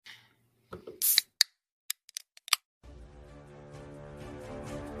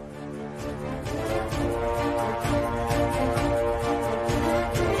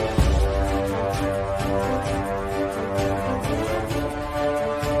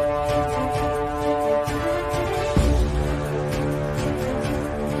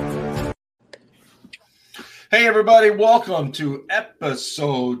Hey, everybody. Welcome to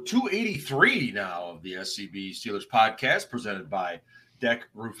episode 283 now of the SCB Steelers podcast presented by Deck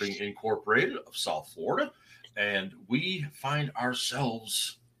Roofing Incorporated of South Florida. And we find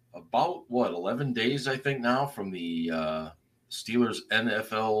ourselves about, 11 days, I think, now from the Steelers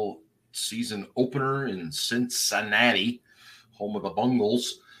NFL season opener in Cincinnati, home of the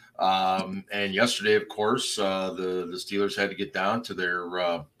Bungles. And yesterday, of course, the Steelers had to get down to their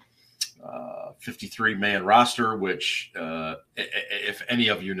 53-man roster, which, if any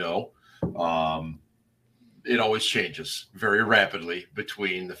of you know, it always changes very rapidly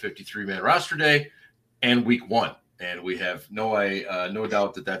between the 53-man roster day and week one. And we have no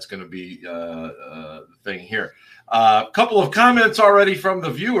doubt that that's going to be the thing here. A couple of comments already from the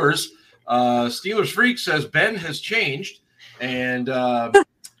viewers. Steelers Freak says Ben has changed. And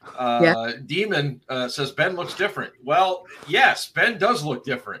Demon says Ben looks different. Well, yes, Ben does look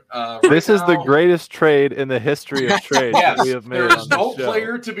different. This is the greatest trade in the history of trades that we have made. There is no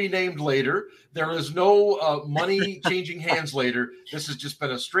player to be named later. There is no money changing hands later. This has just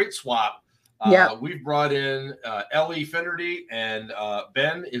been a straight swap. We've brought in Ellie Finnerty, and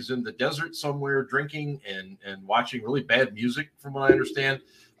Ben is in the desert somewhere drinking and watching really bad music, from what I understand.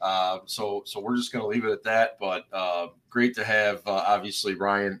 So we're just going to leave it at that. But great to have obviously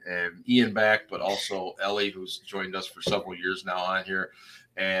Ryan and Ian back, but also Ellie, who's joined us for several years now on here.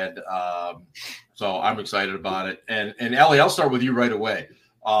 And so I'm excited about it. And Ellie, I'll start with you right away.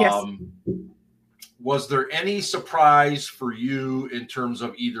 Yes. Was there any surprise for you in terms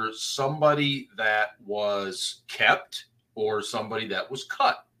of either somebody that was kept or somebody that was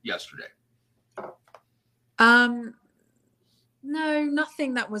cut yesterday? No,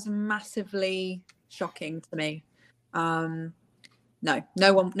 nothing that was massively shocking to me. No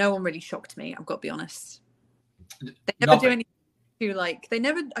one really shocked me. I've got to be honest. They never do anything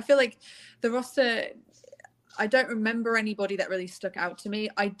I feel like the roster, I don't remember anybody that really stuck out to me.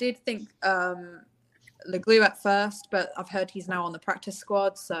 I did think Leglue at first, but I've heard he's now on the practice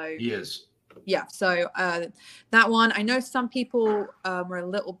squad. So he is. Yeah. So that one, I know some people were a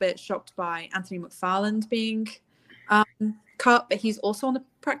little bit shocked by Anthony McFarland being cut, but he's also on the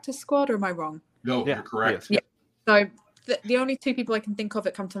practice squad, or am I wrong? No, you're correct. Yeah. So the only two people I can think of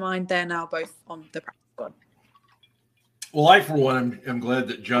that come to mind, they're now both on the practice squad. Well, I, for one, am glad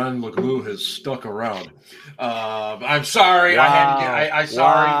that John Leglue has stuck around. I'm sorry.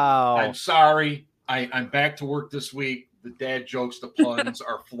 Wow. I'm sorry. I'm back to work this week. The dad jokes, the puns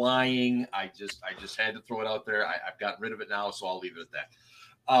are flying. I just had to throw it out there. I've gotten rid of it now, so I'll leave it at that.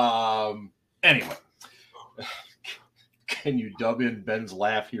 Anyway, can you dub in Ben's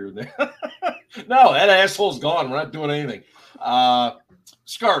laugh here and there? No, that asshole's gone. We're not doing anything.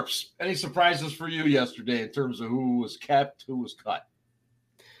 Scarps, any surprises for you yesterday in terms of who was kept, who was cut?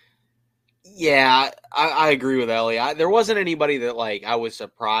 Yeah, I agree with Ellie. There wasn't anybody that I was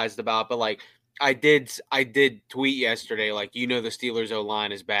surprised about, but I did tweet yesterday, the Steelers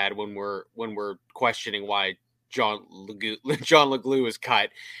O-line is bad when we're questioning why John Leglue is cut.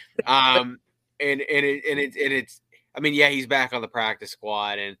 It's I mean, yeah, he's back on the practice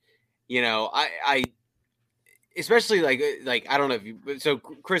squad, and I especially I don't know if you, so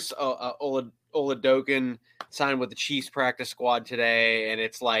Chris Oladokin signed with the Chiefs practice squad today, and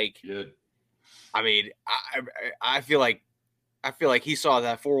it's good. I mean, I feel like he saw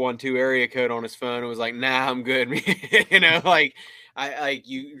that 412 area code on his phone and was like, nah, I'm good.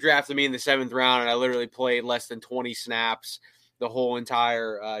 You drafted me in the 7th round and I literally played less than 20 snaps the whole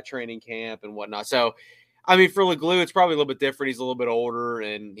entire training camp and whatnot. So, I mean, for Leglue, it's probably a little bit different. He's a little bit older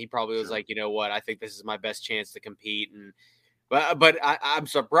and he probably was like, you know what, I think this is my best chance to compete. But I'm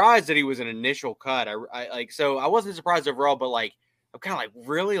surprised that he was an initial cut. So I wasn't surprised overall, but I'm kind of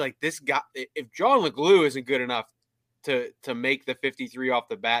really this guy, if John Leglue isn't good enough to make the 53 off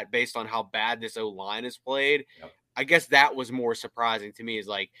the bat based on how bad this O-line is played, yep. I guess that was more surprising to me is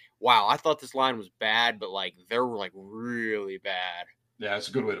wow, I thought this line was bad, but they're really bad. Yeah, that's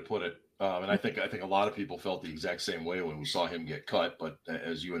a good way to put it. And I think a lot of people felt the exact same way when we saw him get cut. But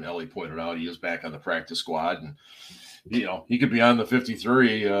as you and Ellie pointed out, he is back on the practice squad, and he could be on the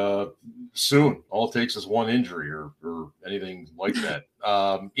 53 soon. All it takes is one injury or anything like that.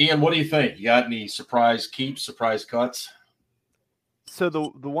 Ian, what do you think? You got any surprise keeps, surprise cuts? So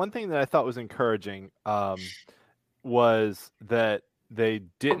the one thing that I thought was encouraging was that they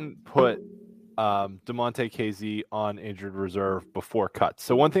didn't put DeMonte KZ on injured reserve before cuts.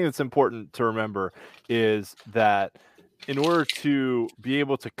 So one thing that's important to remember is that in order to be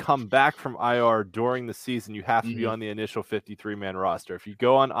able to come back from IR during the season, you have to be on the initial 53-man roster. If you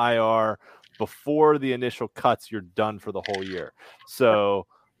go on IR before the initial cuts, you're done for the whole year. So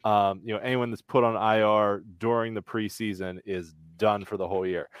anyone that's put on IR during the preseason is done for the whole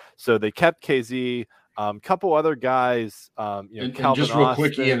year. So they kept KZ, couple other guys, and Calvin just real Austin.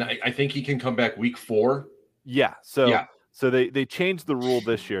 quick, Ian, I think he can come back week 4. Yeah. So they changed the rule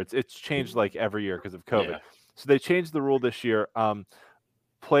this year. It's changed like every year because of COVID. Yeah. So they changed the rule this year.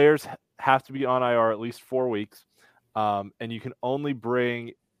 Players have to be on IR at least 4 weeks, and you can only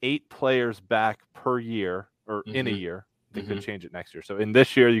bring 8 players back per year or in a year. They could change it next year. So in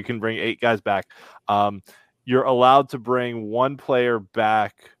this year, you can bring 8 guys back. You're allowed to bring 1 player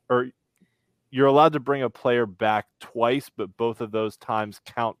back, or you're allowed to bring a player back twice, but both of those times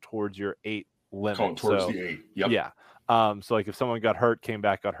count towards your 8 limit. Count towards the 8. Yep. Yeah. So like if someone got hurt, came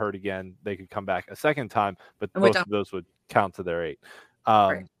back, got hurt again, they could come back a second time, but both of those would count to their 8.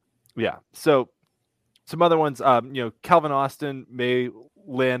 Right. Yeah. So some other ones, Calvin Austin may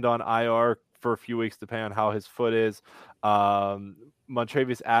land on IR for a few weeks, depending on how his foot is.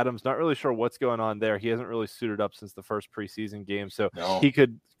 Montravius Adams, not really sure what's going on there. He hasn't really suited up since the first preseason game, so he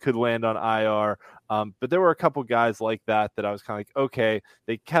could land on IR. But there were a couple guys like that I was kind of like, okay,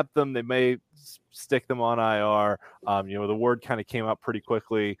 they kept them. They may stick them on IR. The word kind of came out pretty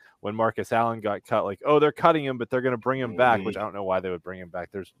quickly when Marcus Allen got cut, like, oh, they're cutting him, but they're going to bring him back, which I don't know why they would bring him back.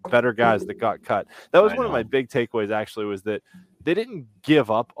 There's better guys that got cut. That was one of my big takeaways, actually, was that they didn't give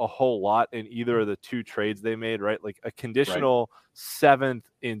up a whole lot in either of the 2 trades they made, right? Like a conditional 7th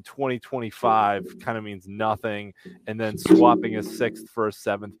in 2025 kind of means nothing. And then swapping a 6th for a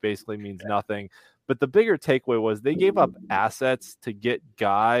 7th basically means nothing. But the bigger takeaway was they gave up assets to get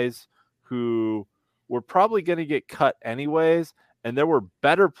guys who were probably going to get cut anyways. And there were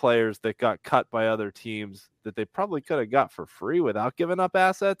better players that got cut by other teams that they probably could have got for free without giving up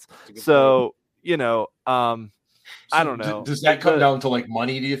assets. So, I don't know. Does that come down to like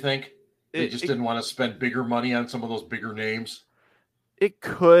money, do you think? They just didn't want to spend bigger money on some of those bigger names? It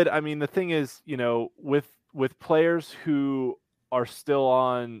could. I mean, the thing is, with players who are still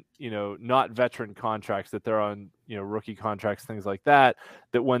on, not veteran contracts, that they're on, rookie contracts, things like that,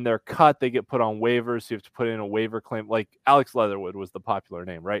 that when they're cut, they get put on waivers. So you have to put in a waiver claim. Like Alex Leatherwood was the popular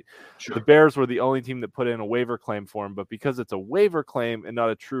name, right? Sure. The Bears were the only team that put in a waiver claim for him, but because it's a waiver claim and not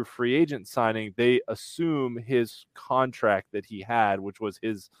a true free agent signing, they assume his contract that he had, which was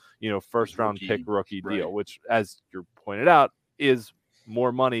his, first round pick rookie deal, which, as you pointed out, is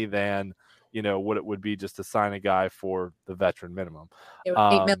more money than what it would be just to sign a guy for the veteran minimum. It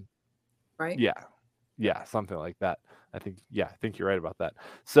was $8 million, right? Yeah, something like that. I think you're right about that.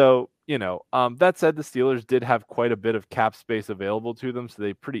 So, that said, the Steelers did have quite a bit of cap space available to them, so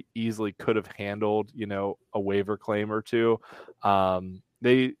they pretty easily could have handled, a waiver claim or 2.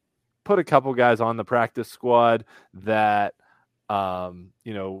 They put a couple guys on the practice squad that,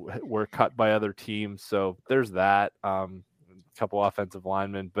 were cut by other teams. So there's that. Couple offensive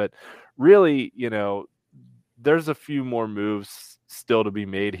linemen, but really, there's a few more moves still to be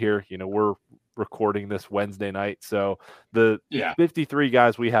made here. We're recording this Wednesday night, so the 53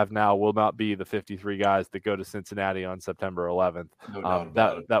 guys we have now will not be the 53 guys that go to Cincinnati on September 11th. No doubt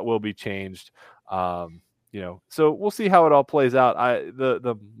about it. That will be changed. So we'll see how it all plays out.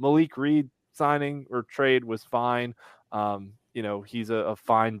 The Malik Reed signing or trade was fine. He's a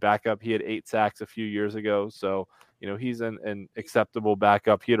fine backup. He had 8 sacks a few years ago, so he's an acceptable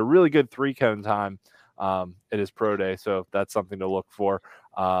backup. He had a really good 3-cone time at his pro day, so that's something to look for.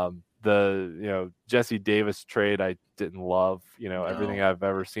 The Jesse Davis trade I didn't love. Everything I've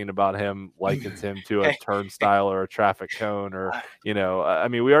ever seen about him likens him to a turnstile or a traffic cone, or we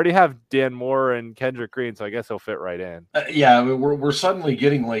already have Dan Moore and Kendrick Green, so I guess he'll fit right in. We're suddenly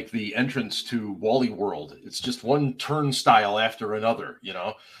getting like the entrance to Wally World. It's just one turnstile after another.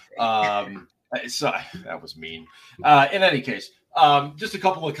 So that was mean. In any case, just a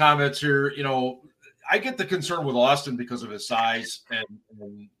couple of comments here. I get the concern with Austin because of his size,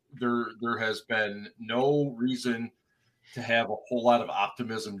 and there has been no reason to have a whole lot of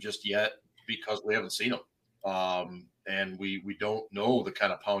optimism just yet because we haven't seen him. And we don't know the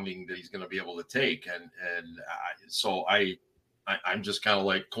kind of pounding that he's going to be able to take. So I'm just kind of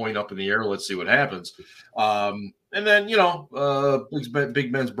like coin up in the air. Let's see what happens. And then,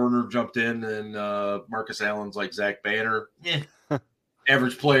 Big Ben's Burner jumped in, and Marcus Allen's like Zach Banner.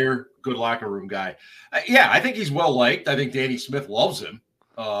 Average player, good locker room guy. I think he's well liked. I think Danny Smith loves him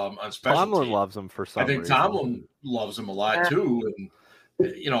on special Tomlin team. loves him for some reason. I think Tomlin loves him a lot too. And,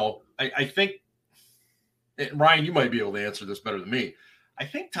 I think, Ryan, you might be able to answer this better than me. I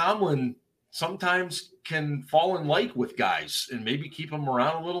think Tomlin sometimes can fall in like with guys and maybe keep them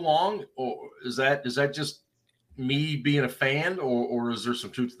around a little long. Or is that just me being a fan, or is there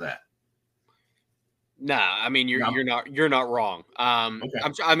some truth to that? No, I mean you're not wrong. Okay.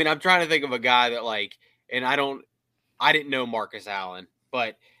 I'm trying to think of a guy that like, and I didn't know Marcus Allen,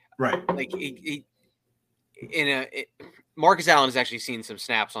 but Right. like Marcus Allen has actually seen some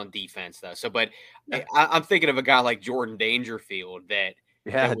snaps on defense though. So, but Yeah. I'm thinking of a guy like Jordan Dangerfield that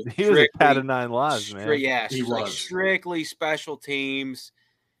he was a cat of nine lives, man. Yeah, he like was strictly special teams.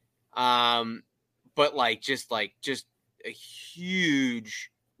 But like just a huge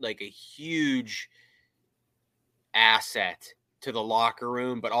asset to the locker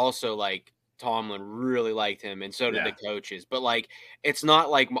room, but also like Tomlin really liked him, and so did the coaches. But like, it's not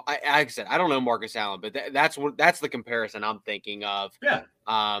like I said, I don't know Marcus Allen, but that's the comparison I'm thinking of. Yeah.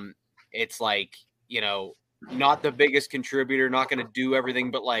 It's like, not the biggest contributor, not going to do everything,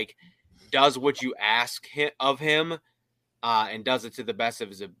 but like does what you ask of him, and does it to the best of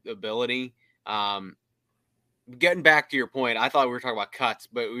his ability. Getting back to your point, I thought we were talking about cuts,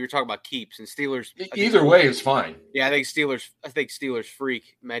 but we were talking about keeps and Steelers. Either way is fine. Yeah, I think Steelers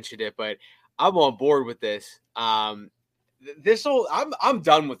Freak mentioned it, but I'm on board with this. I'm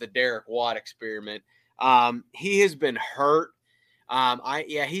done with the Derek Watt experiment. He has been hurt.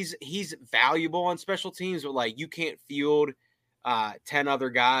 He's valuable on special teams, but like you can't field 10 other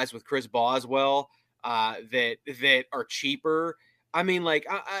guys with Chris Boswell that are cheaper. I mean, like,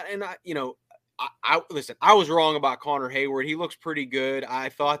 listen, I was wrong about Connor Hayward. He looks pretty good. I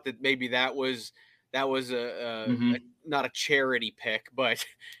thought that maybe that was not a charity pick, but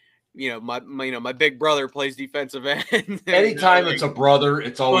my big brother plays defensive end. Anytime it's a brother,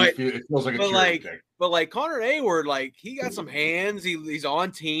 it feels like a charity pick. But like Connor Hayward, like he got some hands. He's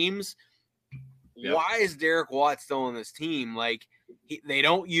on teams. Yep. Why is Derek Watt still on this team? Like they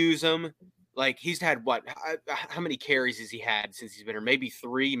don't use him. Like he's had how many carries has he had since he's been here? Maybe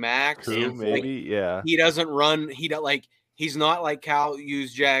 3 max. 2, maybe. Yeah. He doesn't run. He's not like Kyle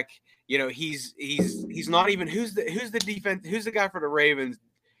Juszczyk. He's not even who's the defense? Who's the guy for the Ravens?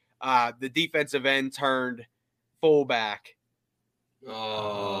 The defensive end turned fullback.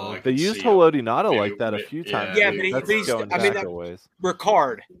 Oh, they used Haloti Nato like that a few times. Yeah, but he's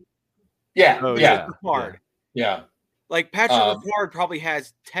Ricard. Yeah, Ricard. Yeah. Like Patrick Ricard probably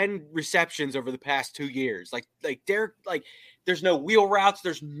has 10 receptions over the past 2 years. Like Derek, like there's no wheel routes,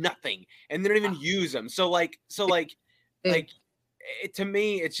 there's nothing, and they don't even use them. So to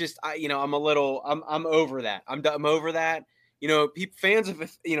me, it's just I'm over that. I'm over that. Fans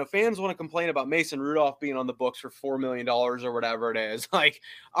want to complain about Mason Rudolph being on the books for $4 million or whatever it is. Like,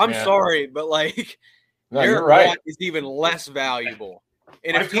 I'm sorry, but like, you're right. Watt is even less valuable.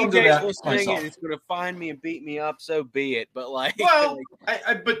 And if TJ's listening and he's going to find me and beat me up, so be it. But like,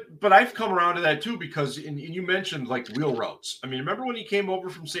 but I've come around to that too because you mentioned like wheel routes. I mean, remember when he came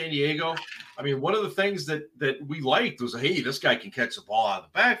over from San Diego? I mean, one of the things that we liked was, hey, this guy can catch the ball out of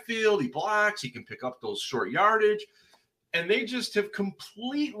the backfield. He blocks. He can pick up those short yardage. And they just have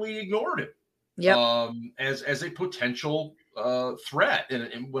completely ignored him as a potential threat.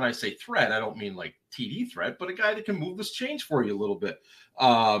 And when I say threat, I don't mean like TD threat, but a guy that can move this change for you a little bit.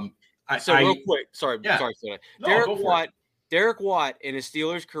 Real quick, sorry. No, Derek Watt in his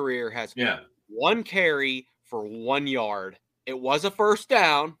Steelers career has 1 carry for 1 yard. It was a first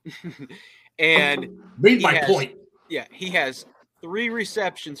down, and made my point. Yeah, he has 3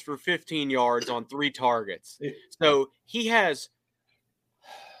 receptions for 15 yards on 3 targets. So he has,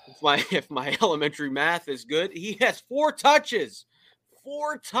 if my elementary math is good, he has 4 touches.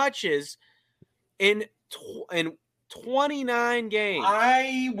 4 touches in 29 games.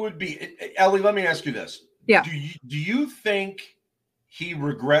 I would be Ellie. Let me ask you this: Yeah, do you think he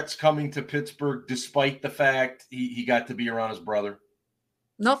regrets coming to Pittsburgh despite the fact he got to be around his brother?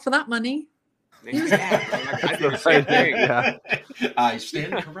 Not for that money. I did the same thing. Yeah. I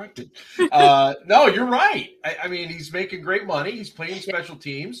stand corrected. No, you're right. I mean, he's making great money. He's playing special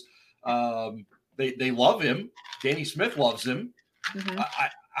teams. They love him. Danny Smith loves him. Mm-hmm.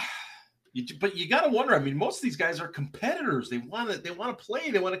 But you got to wonder. I mean, most of these guys are competitors. They want to play.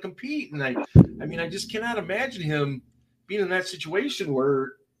 They want to compete. And I just cannot imagine him being in that situation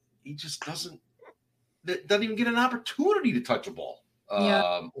where he just doesn't even get an opportunity to touch a ball.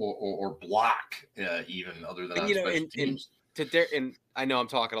 Or block even other than on special teams. And I know I'm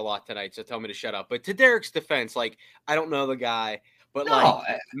talking a lot tonight, so tell me to shut up. But to Derek's defense, like I don't know the guy, but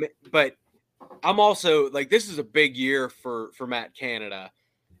but I'm also like this is a big year for Matt Canada,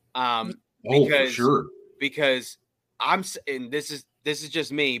 for sure. Because and this is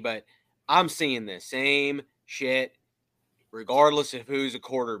just me, but I'm seeing the same shit regardless of who's a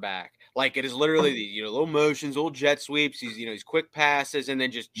quarterback. Like it is literally the little motions, little jet sweeps, these quick passes, and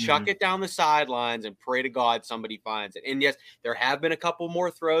then just chuck it down the sidelines and pray to God somebody finds it. And yes, there have been a couple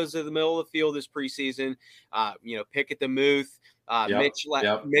more throws to the middle of the field this preseason. Pickett to Muth,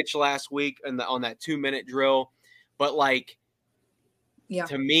 Mitch last week on that 2-minute drill. But like,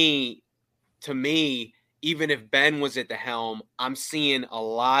 to me, even if Ben was at the helm, I'm seeing a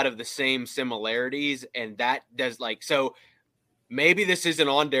lot of the same similarities, and that does so. Maybe this isn't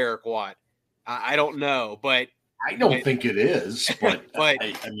on Derek Watt. I don't know, but I don't think it is. But,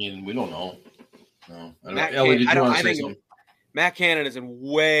 I mean, we don't know. No, I think Matt Canada is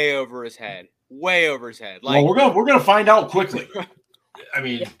way over his head. Way over his head. Well, we're gonna find out quickly. I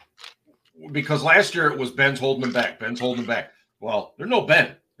mean, because last year it was Ben's holding him back. Well, there's no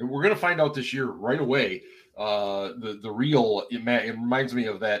Ben. We're gonna find out this year right away. The real it reminds me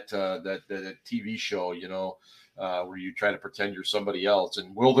of that TV show, where you try to pretend you're somebody else.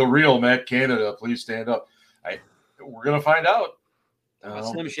 And will the real Matt Canada please stand up? We're gonna find out.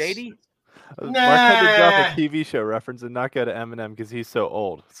 Slim Shady? Mark had to drop a TV show reference and not go to Eminem because he's so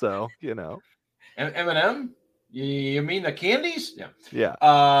old. So Eminem. You mean the candies? Yeah.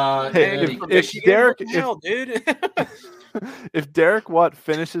 If Derek Watt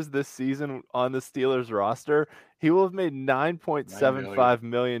finishes this season on the Steelers roster, he will have made $9.75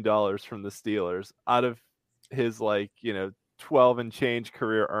 million from the Steelers out of his 12 and change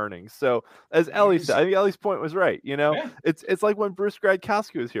career earnings. So as Ellie said, I think Ellie's point was right. It's like when Bruce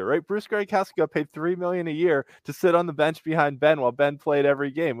Gradkowski was here, right? Bruce Gradkowski got paid $3 million a year to sit on the bench behind Ben while Ben played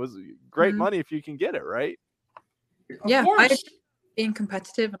every game. It was great money if you can get it, right? I being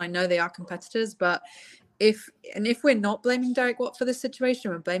competitive, and I know they are competitors, but if we're not blaming Derek Watt for this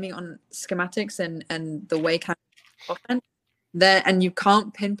situation, we're blaming on schematics and the way offense there, and you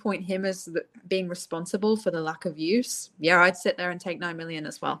can't pinpoint him as being responsible for the lack of use. I'd sit there and take $9 million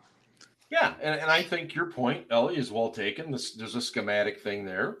as well. Yeah, and I think your point, Ellie, is well taken. There's a schematic thing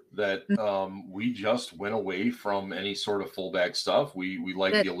there that we just went away from any sort of fullback stuff. We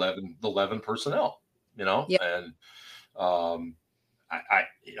like the 11 personnel, and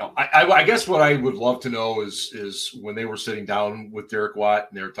I guess what I would love to know is when they were sitting down with Derek Watt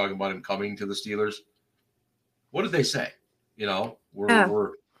and they were talking about him coming to the Steelers, what did they say? You're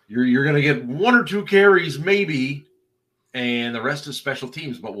going to get 1 or 2 carries maybe, and the rest is special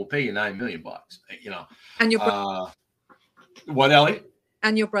teams, but we'll pay you $9 million. And your what, Ellie?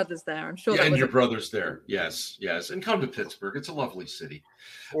 And your brother's there, I'm sure. And your brother's there, yes, and come to Pittsburgh. It's a lovely city.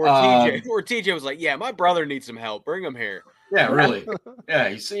 Or TJ was like, "Yeah, my brother needs some help. Bring him here." Yeah, really. Yeah,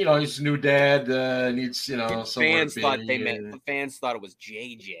 he's a new dad. Needs the fans thought it was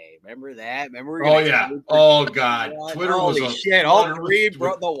JJ. Remember that? Oh God, Twitter Holy was shit! All three,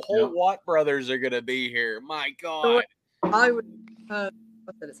 the whole Watt brothers are gonna be here. My God, I would have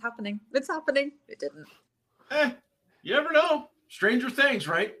said it's happening. It's happening. It didn't. You never know. Stranger things,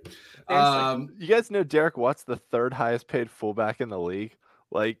 right? You guys know Derek Watt's the 3rd highest paid fullback in the league.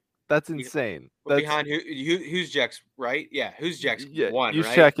 That's insane. That's behind who's Jack's, right? Yeah, who's Jack's one, you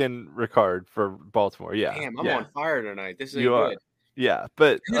right? check in Ricard for Baltimore. Yeah. Damn, I'm on fire tonight. This is good. Yeah,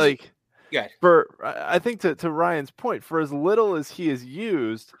 but I think to Ryan's point, for as little as he is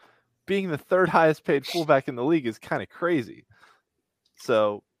used, being the 3rd highest paid fullback in the league is kind of crazy.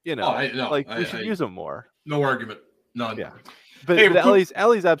 So, we should use him more. No argument. None. Yeah. But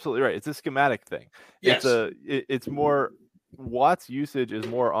Ellie's absolutely right. It's a schematic thing. Yes. It's more Watt's usage is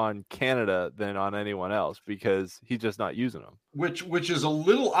more on Canada than on anyone else because he's just not using them. Which is a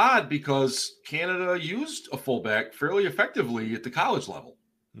little odd because Canada used a fullback fairly effectively at the college level.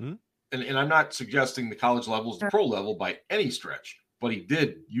 Mm-hmm. And I'm not suggesting the college level is the pro level by any stretch, but he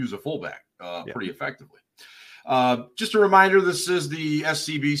did use a fullback pretty effectively. Just a reminder, this is the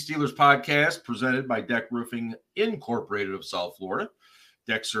SCB Steelers podcast presented by Deck Roofing Incorporated of South Florida.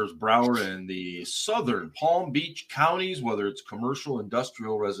 Deck serves Broward and the southern Palm Beach counties, whether it's commercial,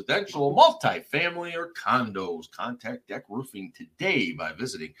 industrial, residential, multifamily, or condos. Contact Deck Roofing today by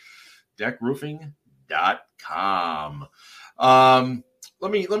visiting deckroofing.com.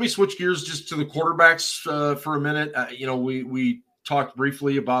 Let me switch gears just to the quarterbacks for a minute. We talked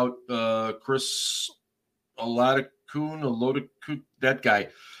briefly about Chris Oladokun, that guy.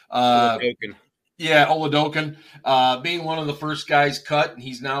 Oladokun being one of the first guys cut, and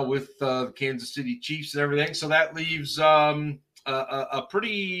he's now with the Kansas City Chiefs and everything. So that leaves a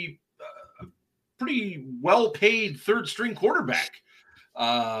pretty well-paid third-string quarterback.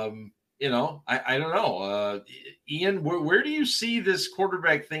 I don't know. Ian, where do you see this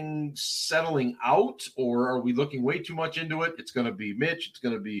quarterback thing settling out, or are we looking way too much into it? It's going to be Mitch. It's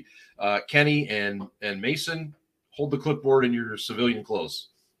going to be Kenny and Mason hold the clipboard in your civilian clothes?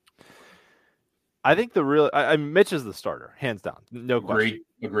 I think Mitch is the starter, hands down, no question.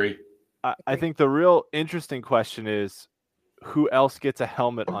 Agree. I think the real interesting question is who else gets a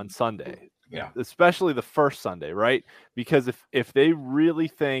helmet on Sunday? Yeah, especially the first Sunday, right? Because if they really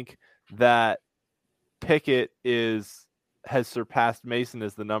think that Pickett has surpassed Mason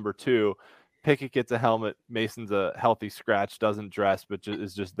as the number 2, Pickett gets a helmet, Mason's a healthy scratch, doesn't dress, but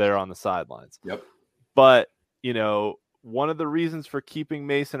is just there on the sidelines. Yep. But, one of the reasons for keeping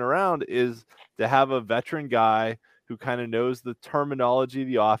Mason around is to have a veteran guy who kind of knows the terminology of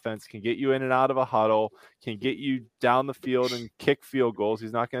the offense, can get you in and out of a huddle, can get you down the field and kick field goals.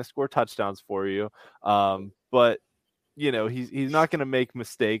 He's not going to score touchdowns for you. But he's not going to make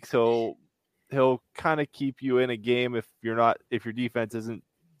mistakes. He'll kind of keep you in a game if your defense isn't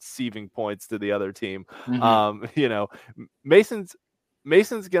receiving points to the other team. Mm-hmm.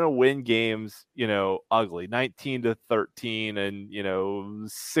 Mason's going to win games, ugly, 19-13 and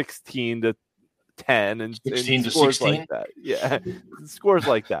 16-10 and 16 to scores 16 like that. Yeah. Scores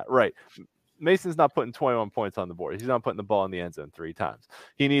like that. Right. Mason's not putting 21 points on the board. He's not putting the ball in the end zone 3 times.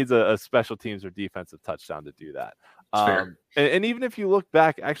 He needs a special teams or defensive touchdown to do that. And even if you look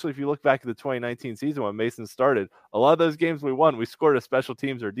back at the 2019 season when Mason started, a lot of those games we won, we scored a special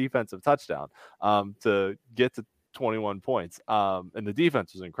teams or defensive touchdown to get to 21 points. And the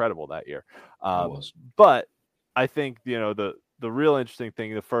defense was incredible that year. But I think, the real interesting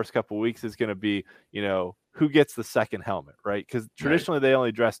thing the first couple of weeks is going to be, who gets the second helmet, right? Because traditionally they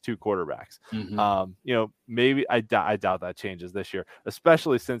only dress 2 quarterbacks. Mm-hmm. Maybe I doubt that changes this year,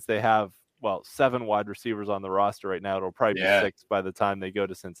 especially since they have 7 wide receivers on the roster right now. It'll probably be 6 by the time they go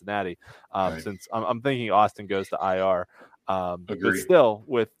to Cincinnati. Since I'm thinking Austin goes to IR. But still,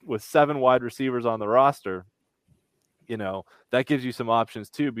 with 7 wide receivers on the roster, that gives you some options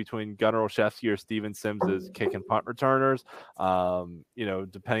too between Gunnar Olszewski or Steven Sims as kick and punt returners.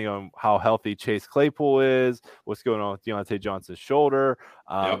 Depending on how healthy Chase Claypool is, what's going on with Deontay Johnson's shoulder.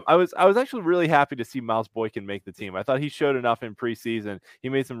 I was actually really happy to see Miles Boykin make the team. I thought he showed enough in preseason. He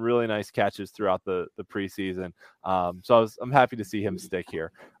made some really nice catches throughout the preseason. So I'm happy to see him stick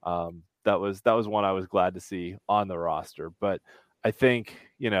here. That was one I was glad to see on the roster. But I think,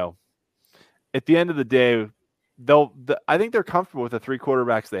 at the end of the day, I think they're comfortable with the 3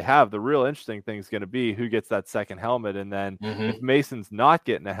 quarterbacks they have. The real interesting thing is going to be who gets that second helmet. And then if Mason's not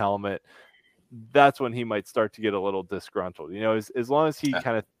getting a helmet, that's when he might start to get a little disgruntled, as long as he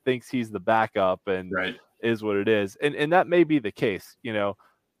kind of thinks he's the backup and is what it is. And that may be the case,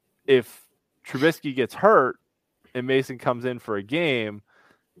 if Trubisky gets hurt and Mason comes in for a game,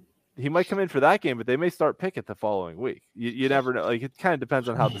 he might come in for that game, but they may start Pickett the following week. You never know. Like, it kind of depends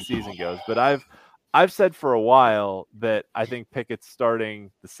on how the season goes, but I've said for a while that I think Pickett's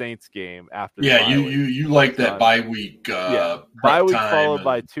starting the Saints game after. Yeah, you like that bye week. Bye week followed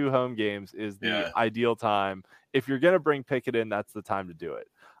by 2 home games is the ideal time. If you're going to bring Pickett in, that's the time to do it.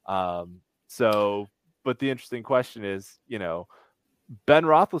 But the interesting question is, Ben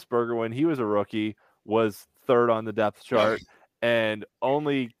Roethlisberger, when he was a rookie, was 3rd on the depth chart and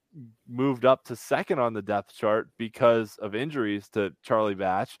only moved up to 2nd on the depth chart because of injuries to Charlie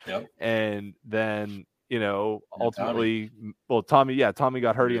Batch. And then, ultimately, Tommy got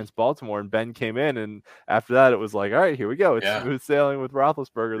hurt against Baltimore and Ben came in. And after that, it was like, all right, here we go. It's smooth sailing with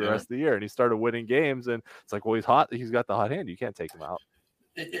Roethlisberger the rest of the year. And he started winning games and it's like, well, he's hot. He's got the hot hand. You can't take him out.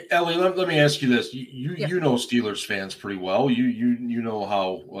 Ellie, let me ask you this. You know Steelers fans pretty well. You know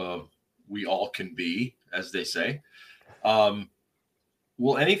how we all can be, as they say.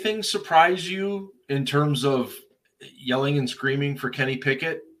 Will anything surprise you in terms of yelling and screaming for Kenny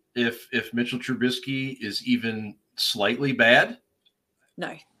Pickett if Mitchell Trubisky is even slightly bad?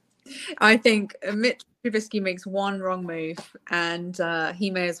 No. I think Mitch Trubisky makes one wrong move and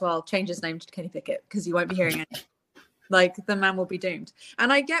he may as well change his name to Kenny Pickett because you won't be hearing it. Like, the man will be doomed.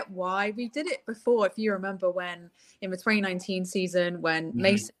 And I get why. We did it before, if you remember, when in the 2019 season when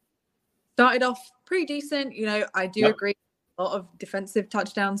Mason started off pretty decent. I do agree. A lot of defensive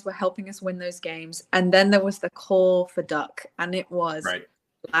touchdowns were helping us win those games. And then there was the call for Duck. And it was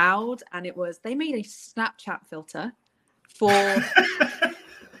loud. And they made a Snapchat filter for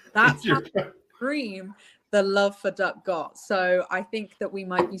that's how scream the love for Duck got. So I think that we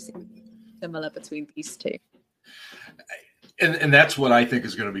might be seeing similar between these two. And that's what I think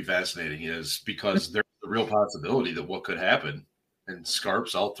is going to be fascinating, is because there's a real possibility that what could happen, and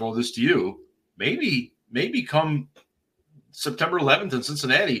Scarps, I'll throw this to you, maybe come September 11th in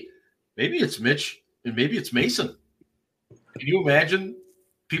Cincinnati, maybe it's Mitch and maybe it's Mason. Can you imagine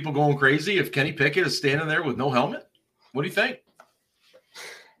people going crazy if Kenny Pickett is standing there with no helmet? What do you think?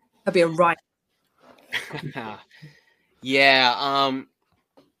 That'd be a riot. Yeah.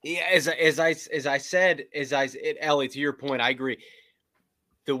 Ellie, to your point, I agree.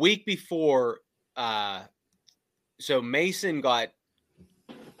 The week before, so Mason got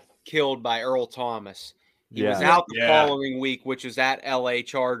killed by Earl Thomas. He was out the following week, which was at LA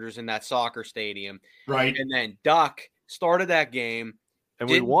Chargers in that soccer stadium. Right. And then Duck started that game. And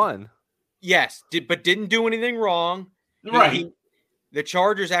we won. Yes, but didn't do anything wrong. Right. The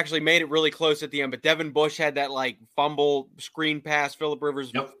Chargers actually made it really close at the end, but Devin Bush had that fumble screen pass, Phillip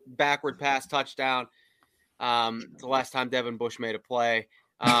Rivers backward pass touchdown. The last time Devin Bush made a play.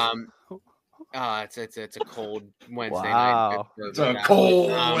 It's a cold Wednesday night. It's a cold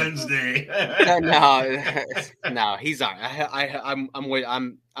Wednesday. No, he's on.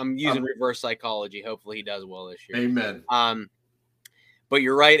 I'm using reverse psychology. Hopefully he does well this year. Amen. But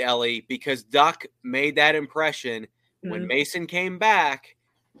you're right, Ellie, because Duck made that impression. When Mason came back,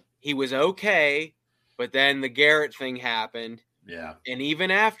 he was okay, but then the Garrett thing happened. Yeah. And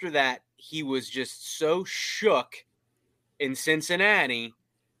even after that, he was just so shook in Cincinnati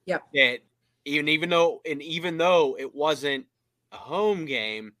that even though it wasn't a home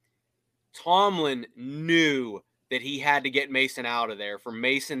game, Tomlin knew that he had to get Mason out of there for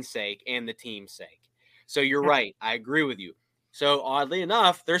Mason's sake and the team's sake. So you're right. I agree with you. So oddly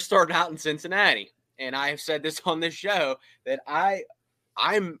enough, they're starting out in Cincinnati. And I have said this on this show that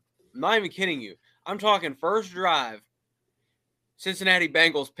I'm not even kidding you. I'm talking first drive, Cincinnati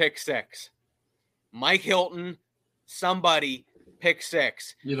Bengals pick 6. Mike Hilton, somebody pick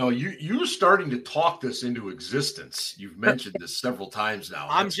 6. You're starting to talk this into existence. You've mentioned this several times now.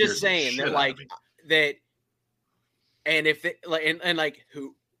 I'm just saying that and if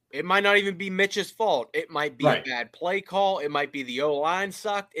who. It might not even be Mitch's fault. It might be a bad play call. It might be the O-line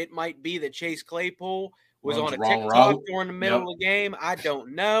sucked. It might be that Chase Claypool was on a TikTok during the middle of the game. I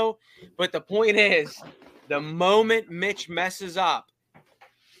don't know. But the point is, the moment Mitch messes up,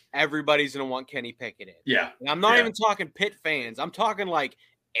 everybody's going to want Kenny Pickett in. Yeah. And I'm not even talking Pitt fans. I'm talking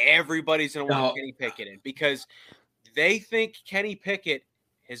everybody's going to want Kenny Pickett in because they think Kenny Pickett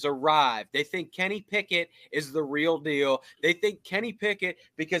has arrived. They think Kenny Pickett is the real deal. They think Kenny Pickett,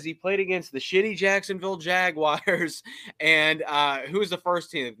 because he played against the shitty Jacksonville Jaguars and who's the first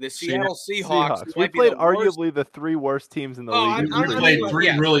team? The Seattle Seahawks. We played arguably the 3 worst teams in the league. We played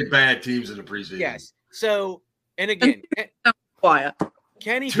 3 really bad teams in the preseason. Yes. So, and again, quiet.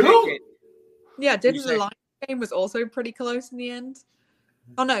 Kenny Pickett. Yeah, didn't the Lions game was also pretty close in the end?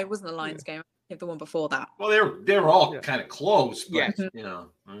 Oh no, it wasn't the Lions game. The one before that. Well, they were all kind of close, but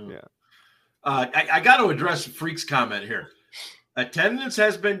I got to address Freak's comment here. Attendance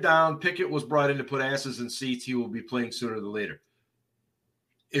has been down. Pickett was brought in to put asses in seats. He will be playing sooner than later.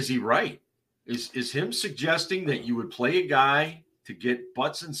 Is he right? Is him suggesting that you would play a guy to get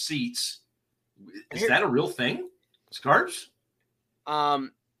butts in seats? Is that a real thing? Scarps?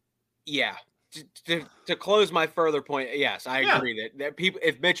 Yeah. To close my further point, yes, I agree that people,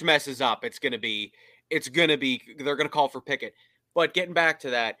 if Mitch messes up, they're going to call for Pickett. But getting back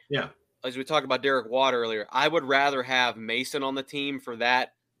to that, as we talked about Derek Watt earlier, I would rather have Mason on the team for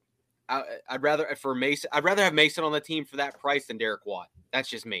that. I'd rather have Mason on the team for that price than Derek Watt. That's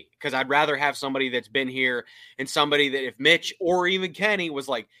just me, because I'd rather have somebody that's been here and somebody that if Mitch or even Kenny was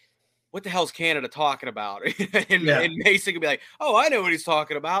like, what the hell's Canada talking about? and Mason could be like, oh, I know what he's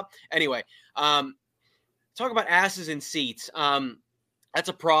talking about. Anyway, talk about asses in seats. That's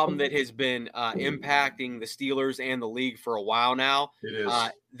a problem that has been impacting the Steelers and the league for a while now. It is.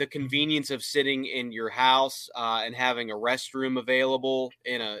 The convenience of sitting in your house and having a restroom available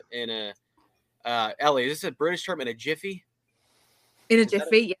in a Ellie, is this a British term? In a jiffy? In a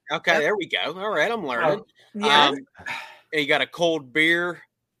jiffy. Okay, there we go. All right, I'm learning. Yeah. And you got a cold beer.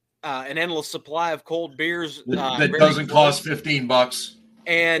 An endless supply of cold beers that doesn't cost $15.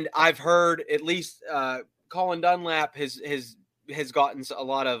 And I've heard at least Colin Dunlap has gotten a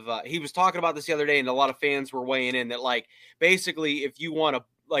lot of. He was talking about this the other day, and a lot of fans were weighing in that basically if you want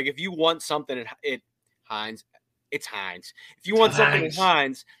something at Heinz, it's Heinz. If you want something at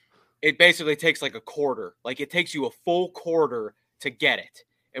Heinz, it basically takes a quarter. It takes you a full quarter to get it,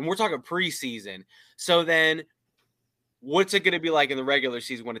 and we're talking preseason. So then, what's it going to be like in the regular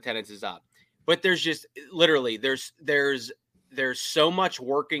season when attendance is up? But there's just literally there's so much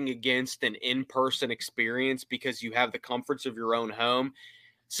working against an in-person experience because you have the comforts of your own home.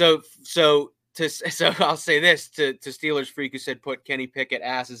 So I'll say this to Steelers Freak, who said put Kenny Pickett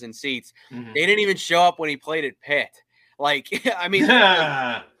asses in seats. Mm-hmm. They didn't even show up when he played at Pitt. I mean,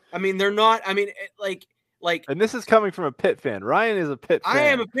 they're not. I mean, and this is coming from a Pitt fan. Ryan is a Pitt fan. I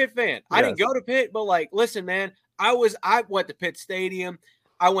am a Pitt fan. Yes. I didn't go to Pitt, but listen, man. I went to Pitt Stadium.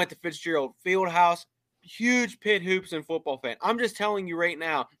 I went to Fitzgerald Fieldhouse. huge Pitt hoops and football fan. I'm just telling you right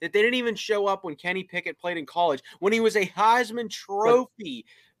now that they didn't even show up when Kenny Pickett played in college, when he was a Heisman Trophy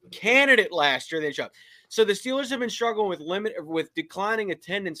candidate last year. They showed up. So the Steelers have been struggling with declining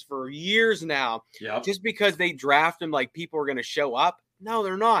attendance for years now. Yep. Just because they draft them like people are going to show up. No,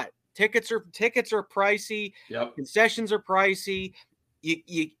 they're not. Tickets are pricey. Yep. Concessions are pricey.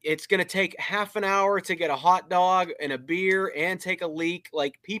 It's going to take half an hour to get a hot dog and a beer and take a leak.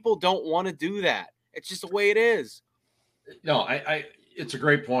 Like, people don't want to do that. It's just the way it is. No, it's a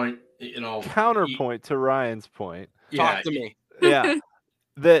great point. Counterpoint to Ryan's point. Talk to me. Yeah.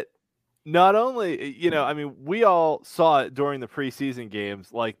 That not only, we all saw it during the preseason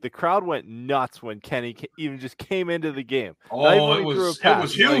games. Like, the crowd went nuts when Kenny even just came into the game. Oh, it was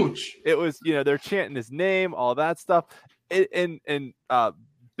huge. Like, it was, they're chanting his name, all that stuff. And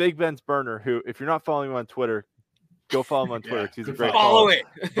Big Ben's burner, who, if you're not following him on Twitter, go follow him on Twitter. He's a great follow it.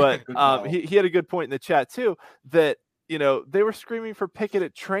 But he had a good point in the chat too, that they were screaming for Pickett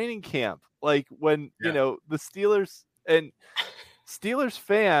at training camp, like when the Steelers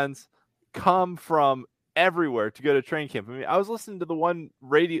fans come from everywhere to go to training camp. I mean, I was listening to the one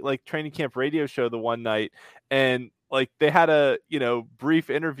training camp radio show the one night, and like they had a brief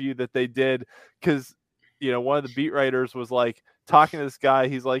interview that they did because one of the beat writers was like talking to this guy.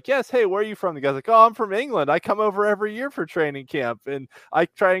 He's like, yes, hey, where are you from? The guy's like, oh, I'm from England. I come over every year for training camp, and I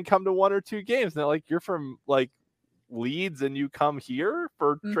try and come to 1 or 2 games. And they're like, you're from like Leeds and you come here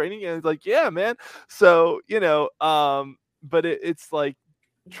for training? And it's like, yeah, man. So but it's like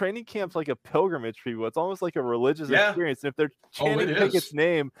training camp's like a pilgrimage for people. It's almost like a religious experience. And if they're chanting Pickett's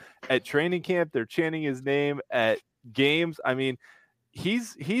name at training camp, they're chanting his name at games. I mean,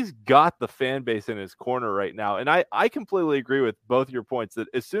 he's got the fan base in his corner right now. And I completely agree with both your points that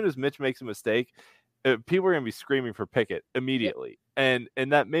as soon as Mitch makes a mistake, people are going to be screaming for Pickett immediately. And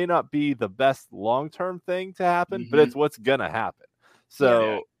that may not be the best long-term thing to happen, but it's what's going to happen.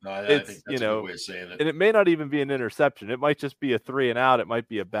 So I think that's a good way of saying it. And it may not even be an interception. It might just be a 3 and out. It might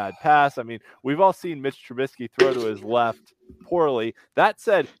be a bad pass. I mean, we've all seen Mitch Trubisky throw to his left poorly. That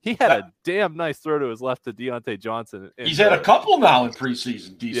said, he had a damn nice throw to his left to Deontay Johnson. He's had a couple now in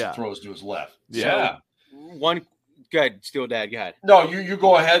preseason decent throws to his left. Yeah. One good Steel Dad. Go ahead. No, you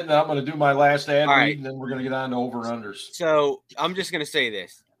go ahead, and I'm going to do my last ad read, and then we're going to get on to over-unders. So I'm just going to say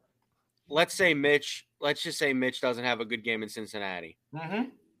this. Let's just say Mitch doesn't have a good game in Cincinnati. Mm-hmm.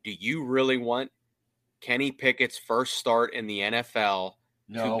 Do you really want Kenny Pickett's first start in the NFL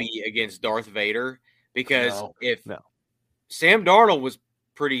to be against Darth Vader? Because Sam Darnold was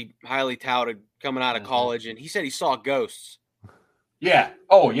pretty highly touted coming out of college, and he said he saw ghosts. Yeah.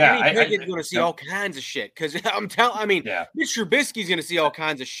 Oh, yeah. Kenny Pickett's going to see all kinds of shit. Because Mitch Trubisky's going to see all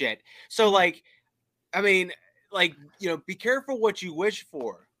kinds of shit. So, be careful what you wish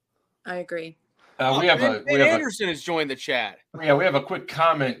for. I agree. Ben Anderson has joined the chat. Yeah, we have a quick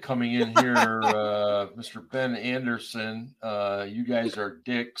comment coming in here. Mr. Ben Anderson, you guys are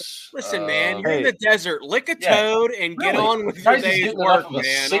dicks. Listen, man, you're in the desert. Lick a toad and get on with your day's work,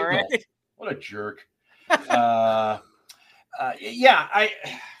 man. All right? What a jerk. I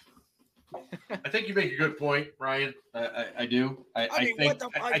think you make a good point, Ryan. I do. I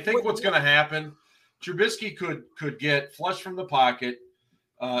think what's going to happen, Trubisky could get flushed from the pocket,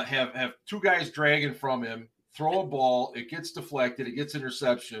 have 2 guys dragging from him, throw a ball, it gets deflected, it gets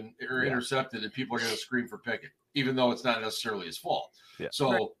intercepted, and people are going to scream for Pickett, even though it's not necessarily his fault. Yeah.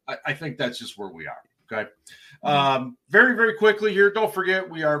 So I think that's just where we are. Okay. Very, very quickly here, don't forget,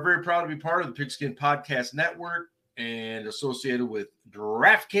 we are very proud to be part of the Pigskin Podcast Network and associated with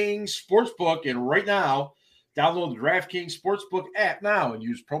DraftKings Sportsbook. And right now, download the DraftKings Sportsbook app now and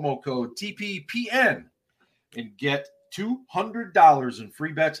use promo code TPPN and get $200 in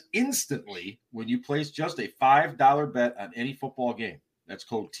free bets instantly when you place just a $5 bet on any football game. That's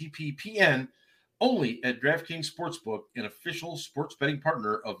code TPPN only at DraftKings Sportsbook, an official sports betting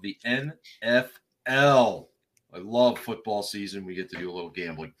partner of the NFL. I love football season. We get to do a little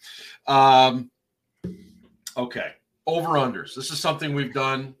gambling. Okay. Over-unders. This is something we've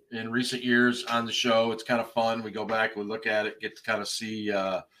done in recent years on the show. It's kind of fun. We go back, we look at it, get to kind of see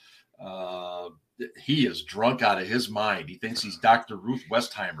he is drunk out of his mind. He thinks he's Dr. Ruth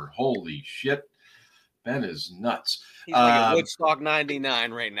Westheimer. Holy shit. Ben is nuts. He's like a Woodstock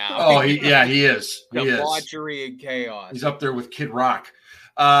 99 right now. Oh, he is. Debauchery and chaos. He's up there with Kid Rock.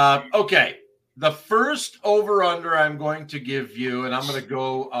 Okay. The first over-under I'm going to give you, and I'm going to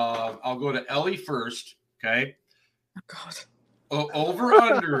go, I'll go to Ellie first. Okay. Oh, God.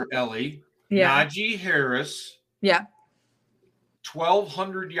 Over-under, Ellie. Yeah. Najee Harris. Yeah.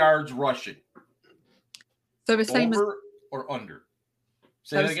 1,200 yards rushing. So the same over or under?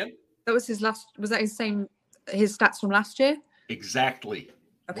 Say that again. That was his last. Was that his stats from last year? Exactly.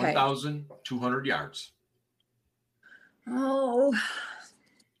 Okay. 1,200 yards. Oh,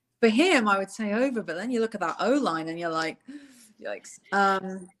 for him, I would say over. But then you look at that O line and you're like, yikes.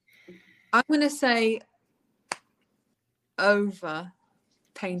 I'm going to say over,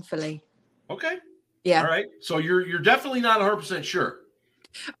 painfully. Okay. Yeah. All right. So you're definitely not 100% sure.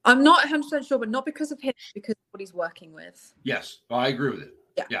 I'm not 100% sure, but not because of him, because of what he's working with. Yes, I agree with it.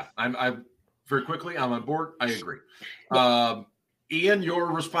 Yeah. I'm very quickly. I'm on board. I agree. Yeah. Ian,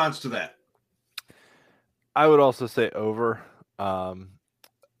 your response to that? I would also say over.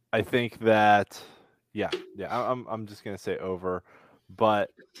 I think that, I'm just gonna say over. But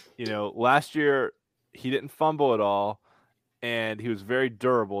last year he didn't fumble at all, and he was very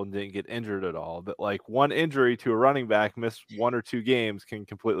durable and didn't get injured at all. But like one injury to a running back, missed 1 or 2 games, can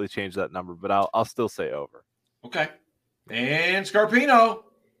completely change that number. But I'll still say over. Okay. And Scarpino.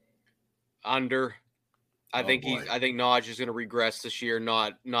 Under. I think Najee is going to regress this year,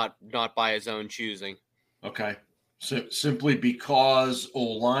 not by his own choosing. Okay. Simply because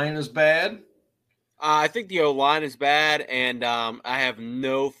O-line is bad? I think the O-line is bad, and I have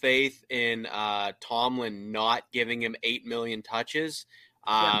no faith in Tomlin not giving him 8 million touches.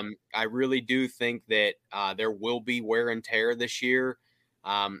 I really do think that there will be wear and tear this year.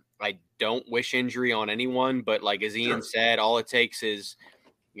 I don't wish injury on anyone, but like as Ian said, all it takes is,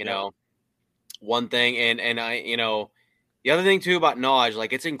 one thing. And I, the other thing too about Najee,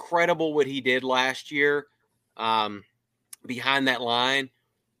 like it's incredible what he did last year behind that line.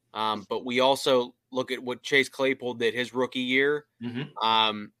 But we also look at what Chase Claypool did his rookie year.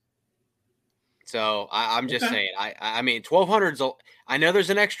 Mm-hmm. So I'm just saying, I mean, 1,200's I know there's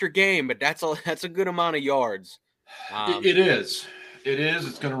an extra game, but that's a good amount of yards. It is.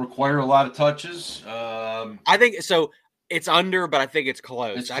 It's going to require a lot of touches. I think so. It's under, but I think it's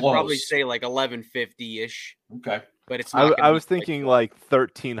close. I'd probably say like 1,150-ish. Okay. But it's not. I was thinking like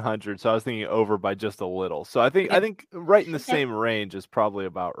 1,300, so I was thinking over by just a little. So I think right in the same range is probably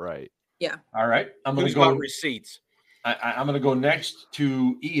about right. Yeah. All right. I'm going to go receipts. I'm going to go next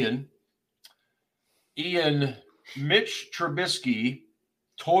to Ian. Ian, Mitch Trubisky,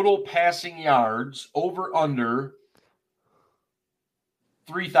 total passing yards over under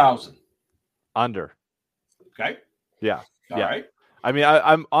 3,000. Under. Okay. Yeah. All right. I mean,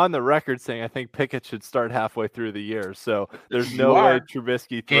 I'm on the record saying I think Pickett should start halfway through the year. So there's no way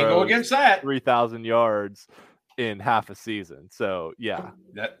Trubisky can't go against that 3,000 yards in half a season. So yeah,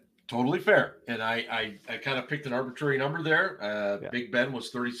 that totally fair. And I kind of picked an arbitrary number there. Big Ben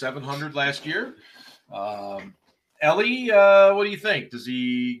was 3,700 last year. Ellie, what do you think? Does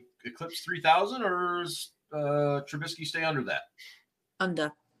he eclipse 3,000 or does Trubisky stay under that?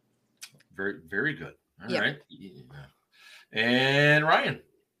 Under. Very, very good. All right. Yeah. And Ryan.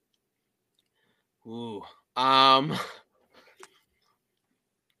 Ooh. Yeah,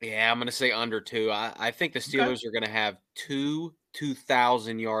 I'm going to say under 2. I think the Steelers are going to have 2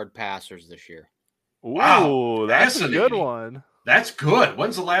 2,000-yard passers this year. Ooh, wow, that's a good one. That's good.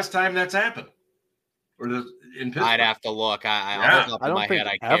 When's the last time that's happened? Or in Pittsburgh? I'd have to look. I don't think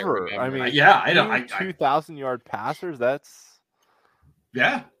I can't ever. remember. I mean, I know. 2,000-yard passers. That's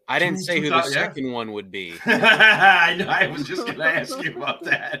I didn't say who the second one would be. I know. I was just going to ask you about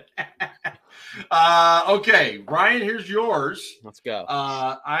that. Okay, Ryan, here's yours. Let's go.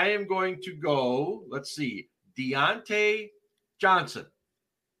 I am going to go. Let's see, Deontay Johnson.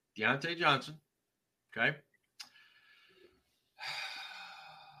 Okay.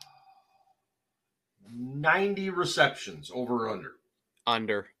 90 receptions, over or under?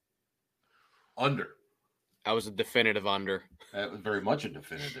 Under. That was a definitive under. That was very much a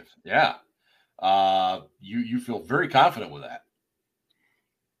definitive. Yeah. You feel very confident with that.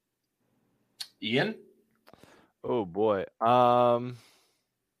 Ian? Oh boy.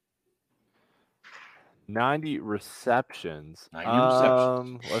 90 receptions. 90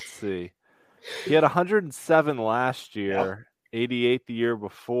 receptions. Let's see. He had 107 last year, 88 the year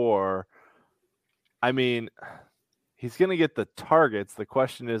before. I mean, he's going to get the targets. The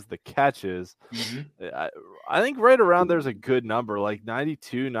question is the catches. Mm-hmm. I think right around there's a good number, like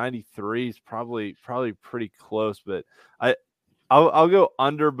 92, 93 is probably pretty close, but I'll go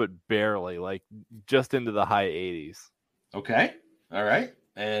under, but barely, like just into the high 80s. Okay. All right.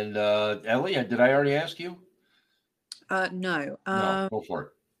 And Ellie, did I already ask you? No. No, go for it.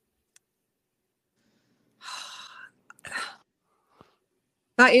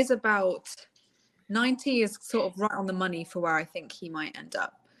 That is about 90 is sort of right on the money for where I think he might end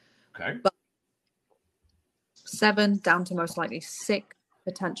up. Okay. But 7 down to most likely 6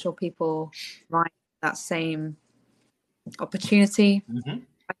 potential people right that same opportunity. Mm-hmm.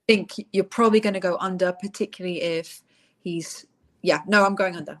 I think you're probably going to go under, particularly if he's. Yeah, no, I'm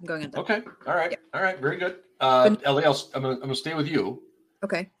going under. Okay, all right, Yeah. all right, very good. Ellie, I'm gonna stay with you.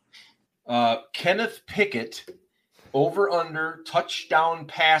 Okay. Kenneth Pickett over under touchdown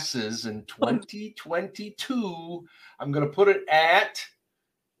passes in 2022. I'm gonna put it at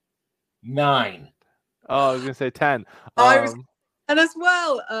 9. Oh, I was gonna say 10. And as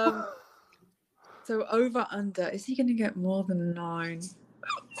well. So over under, is he going to get more than 9?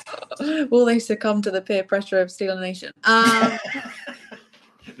 Will they succumb to the peer pressure of Steeler Nation?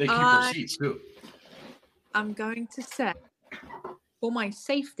 They keep receipts too. I'm going to say, for my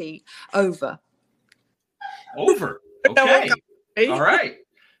safety, over. Over. Okay. All right.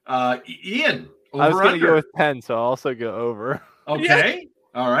 Ian. I was going to under. go with 10, so I'll also go over. Okay.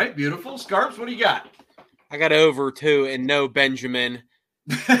 Yeah. All right. Beautiful. Scarps, what do you got? I got over too, and no Benjamin.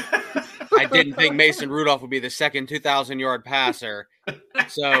 I didn't think Mason Rudolph would be the second 2,000-yard passer.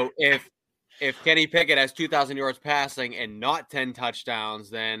 So if Kenny Pickett has 2,000 yards passing and not 10 touchdowns,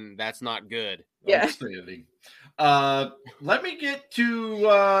 then that's not good. Yeah. Outstanding. Let me get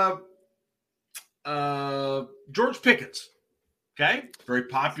to George Pickens. Okay. Very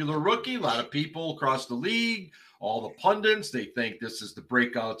popular rookie. A lot of people across the league, all the pundits, they think this is the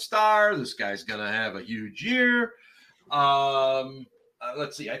breakout star. This guy's going to have a huge year.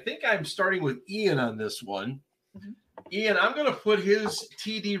 Let's see. I think I'm starting with Ian on this one. Mm-hmm. Ian, I'm going to put his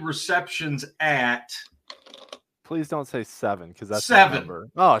TD receptions at. Please don't say 7 because that's 7. The number.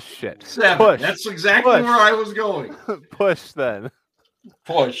 Oh shit! 7. Push. That's exactly where I was going. Push then.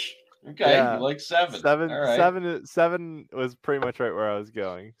 Push. Okay, yeah. You like 7. 7. All right. 7 was pretty much right where I was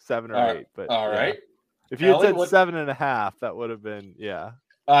going. 7 or 8. But all right. If you had said 7.5, that would have been No,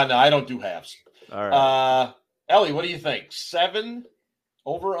 I don't do halves. All right. Ellie, what do you think? 7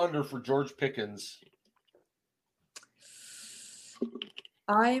 over under for George Pickens.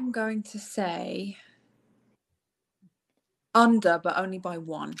 I'm going to say under, but only by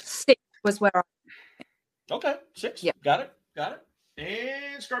 1. 6 was where I. Okay, 6. Yeah. Got it.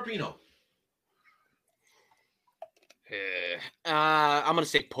 And Scarpino. I'm going to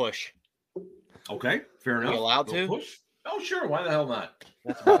say push. Okay, fair enough. Are you allowed to? Push? Oh, sure. Why the hell not?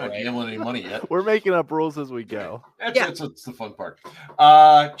 That's not gambling any money yet. We're making up rules as we go. That's the fun part.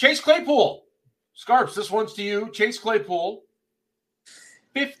 Chase Claypool. Scarps, this one's to you. Chase Claypool.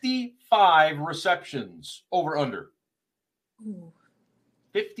 55 receptions over under. Ooh.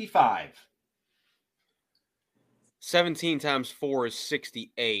 55. 17 times 4 is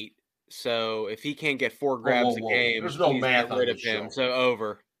 68. So if he can't get 4 grabs a game, there's no math get rid of him. So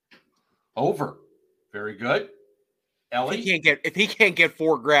over. Over. Very good. Ellie? If he can't get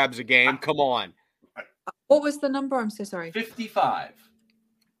 4 grabs a game, come on. What was the number? I'm so sorry. 55.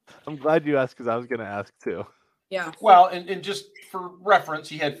 I'm glad you asked because I was going to ask too. Yeah. Well, and just for reference,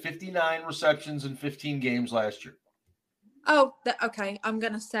 he had 59 receptions in 15 games last year. Oh, okay. I'm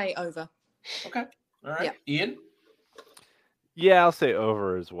going to say over. Okay. All right. Yeah. Ian? Yeah, I'll say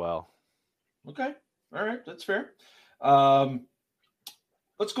over as well. Okay. All right. That's fair.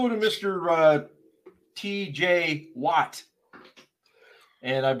 Let's go to Mr. TJ Watt.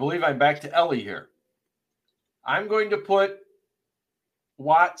 And I believe I'm back to Ellie here. I'm going to put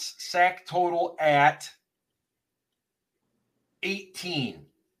Watt's sack total at 18.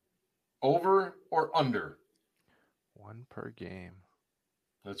 Over or under? 1 per game.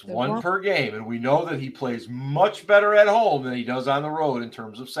 That's 1 per game. And we know that he plays much better at home than he does on the road in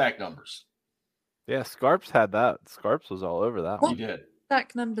terms of sack numbers. Yeah, Scarps had that. Scarps was all over that one. He did.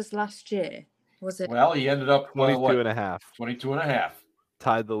 Sack numbers last year, was it? Well, he ended up 22 and a half. 22 and a half.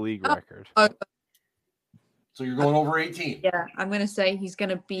 Tied the league record. So you're going over 18. Yeah, I'm going to say he's going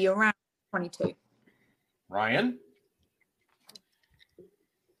to be around 22. Ryan?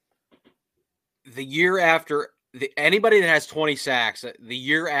 The year after anybody that has 20 sacks, the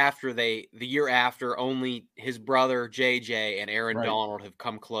year after only his brother JJ and Aaron Donald have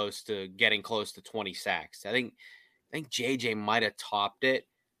come close to getting close to 20 sacks. I think JJ might have topped it,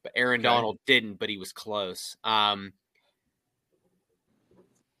 but Aaron Donald didn't, but he was close. I'm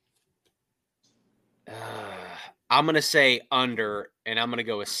going to say under, and I'm going to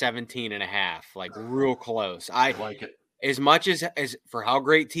go with 17.5, like real close. I like it. As much as for how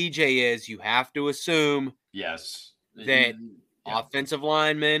great TJ is, you have to assume that offensive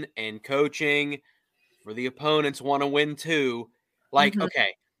linemen and coaching for the opponents want to win too. Like,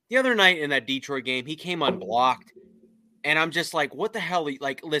 okay, the other night in that Detroit game, he came unblocked, and I'm just like, what the hell?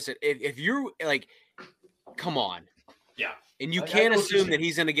 Like, listen, if you're like, come on. Yeah. And you can't assume that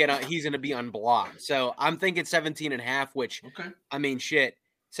he's going to be unblocked. So I'm thinking 17.5, which, I mean, shit,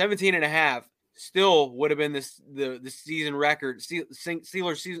 17.5. still would have been the season record,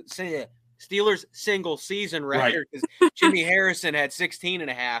 Steelers single season record, because Jimmy Harrison had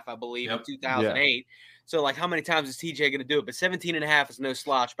 16.5, I believe, in 2008. Yeah. So, like, how many times is TJ going to do it? But 17.5 is no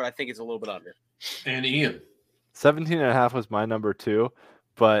slouch, but I think it's a little bit under. And Ian? 17.5 was my number 2,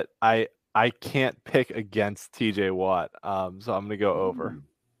 but I can't pick against TJ Watt, so I'm going to go over.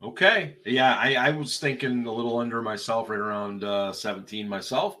 Okay. Yeah, I was thinking a little under myself, right around 17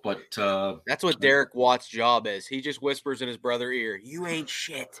 myself, but that's what Derek Watt's job is. He just whispers in his brother's ear, "You ain't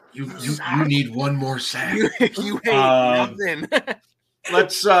shit. You need one more sack. You ain't nothing."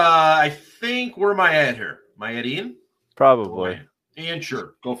 Let's I think, where am I at here? Am I at Ian? Probably. Ian,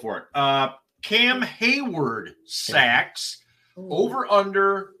 sure. Go for it. Cam Hayward sacks over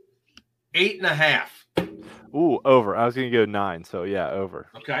under 8.5. Ooh, over. I was going to go 9, so yeah, over.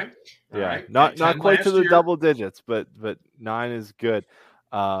 Okay. All right. Not quite to the double digits, but 9 is good.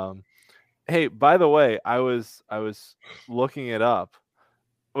 Hey, by the way, I was looking it up.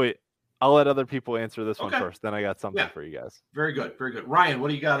 Wait, I'll let other people answer this one first. Then I got something for you guys. Very good. Very good. Ryan, what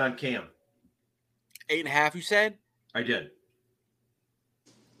do you got on Cam? 8.5, you said? I did.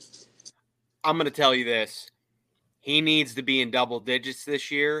 I'm going to tell you this. He needs to be in double digits this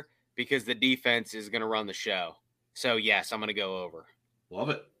year, because the defense is going to run the show. So, yes, I'm going to go over.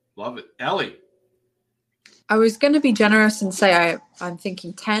 Love it. Love it. Ellie? I was going to be generous and say I'm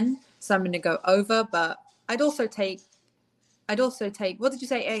thinking 10, so I'm going to go over, but I'd also take, what did you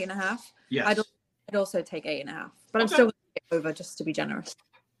say, 8.5? Yes. I'd also take 8.5, but I'm still going to take over just to be generous.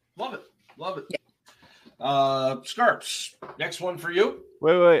 Love it. Love it. Yeah. Scarps, next one for you.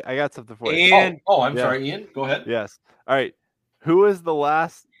 Wait. I got something for you. Ian. I'm sorry, Ian. Go ahead. Yes. All right. Who was the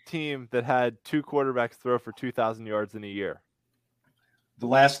last team that had 2 quarterbacks throw for 2,000 yards in a year? The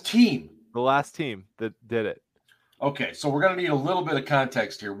last team that did it. Okay, so we're going to need a little bit of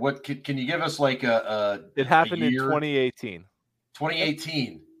context here. What can you give us, like it happened in 2018.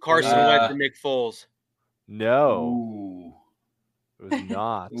 2018. Carson Wentz and Nick Foles. No. Ooh. It was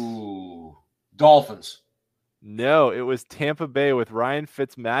not. Ooh. Dolphins. No, it was Tampa Bay with Ryan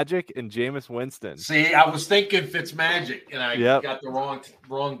Fitzmagic and Jameis Winston. See, I was thinking Fitzmagic, and I got the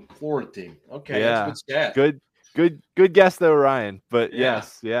wrong Florida team. Okay, that's good stat. Good guess though, Ryan. But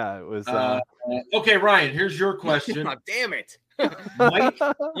yes, it was. Okay, Ryan, here's your question. Oh, damn it, Mike.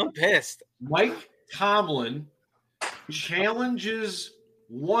 I'm pissed. Mike Tomlin challenges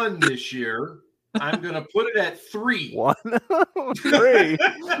 1 this year. I'm going to put it at 3. 1? 3.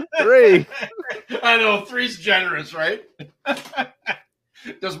 3. I know, 3's generous, right?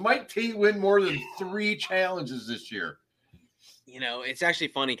 Does Mike T win more than 3 challenges this year? You know, it's actually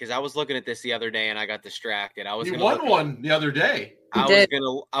funny because I was looking at this the other day and I got distracted. He won one the other day. I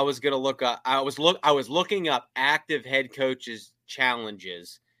was gonna look up. I was looking up active head coaches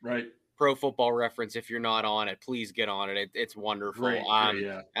challenges. Right. Pro Football Reference. If you're not on it, please get on it. It's wonderful. Great.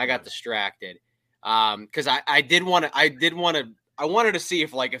 I got distracted. Because I wanted to see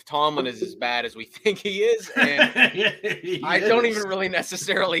if Tomlin is as bad as we think he is, and I don't even really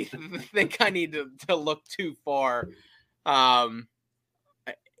necessarily think I need to look too far.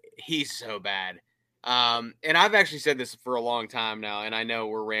 He's so bad. And I've actually said this for a long time now, and I know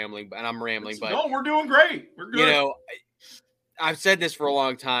we're rambling, and I'm rambling, but no, we're doing great. We're good. You know, I've said this for a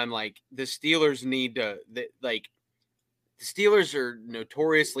long time. Like, the Steelers need to the Steelers are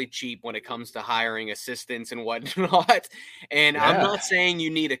notoriously cheap when it comes to hiring assistants and whatnot. And I'm not saying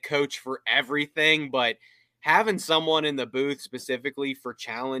you need a coach for everything, but having someone in the booth specifically for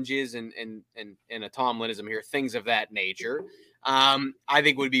challenges and a Tomlinism here, things of that nature, I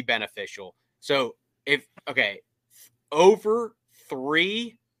think would be beneficial. So over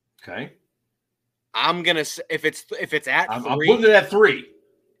 3. Okay. I'm gonna say if it's at 3, I'm putting it at 3.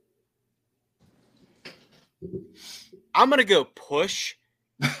 I'm going to go push,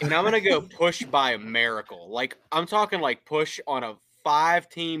 and I'm going to go push by a miracle. Like, I'm talking like push on a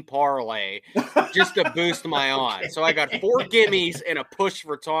 5-team parlay just to boost my odds. So I got 4 gimmies and a push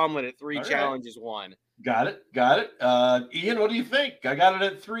for Tomlin at 3 challenges won. Got it. Ian, what do you think? I got it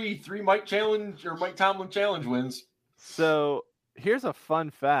at 3. 3 Mike Tomlin challenge wins. So here's a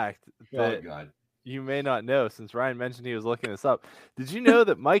fun fact that God. You may not know, since Ryan mentioned he was looking this up. Did you know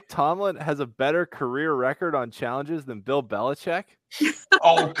that Mike Tomlin has a better career record on challenges than Bill Belichick?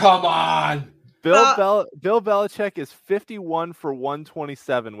 Oh, come on. Bill Belichick is 51 for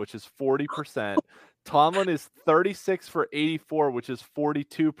 127, which is 40%. Tomlin is 36 for 84, which is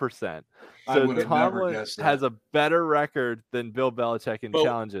 42%. So Tomlin has a better record than Bill Belichick in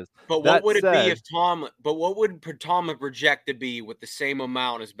challenges. But what would it be if Tomlin? But what would Tomlin project to be with the same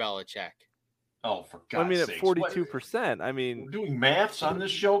amount as Belichick? Oh, for God's at sakes. 42%. I mean, we're doing maths on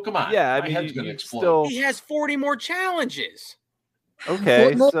this show. Come on. Yeah, I My mean, head's gonna you explode. He has 40 more challenges.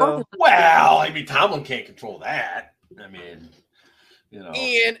 Okay, so well, I mean, Tomlin can't control that. I mean,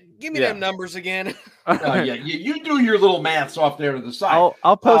 Ian, give me them numbers again. Yeah, you do your little maths off there to the side.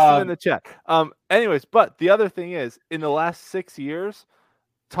 I'll post them in the chat. Anyways, but the other thing is, in the last 6 years,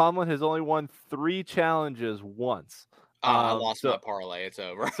 Tomlin has only won 3 challenges once. I lost my parlay. It's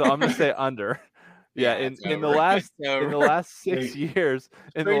over. So I'm gonna say under. Yeah, in the last 6 years,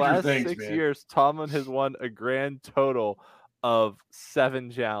 Tomlin has won a grand total of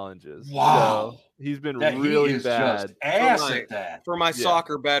 7 challenges. Wow. So he's been really bad. Just ass at that. For my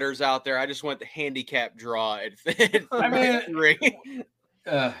soccer bettors out there, I just went the handicap draw at I mean, 3.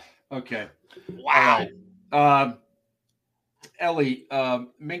 Okay. Wow. Right. Ellie,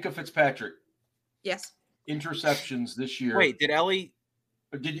 Minkah Fitzpatrick. Yes. Interceptions this year. Wait, did Ellie?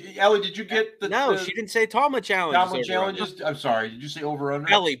 Did you get the? No, she didn't say Tomlin challenges. Tomlin challenges. I'm sorry. Did you say over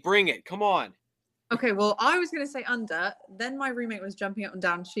under? Ellie, bring it. Come on. Okay, well, I was going to say under. Then my roommate was jumping up and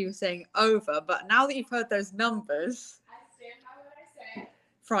down. She was saying over. But now that you've heard those numbers, I stand by what I say.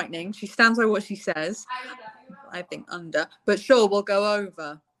 frightening. She stands by what she says. I think under. But sure, we'll go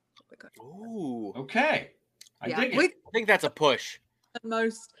over. Ooh. Okay. I dig it. I think that's a push. The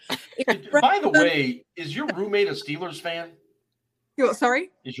most. By the way, is your roommate a Steelers fan?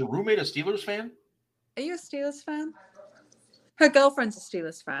 Sorry? Is your roommate a Steelers fan? Are you a Steelers fan? Her girlfriend's a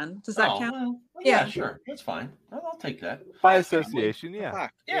Steelers fan. Does that count? Well, yeah, sure. That's fine. I'll take that. By association, yeah.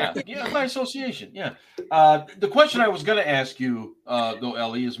 Yeah, by association, yeah. The question I was going to ask you, though,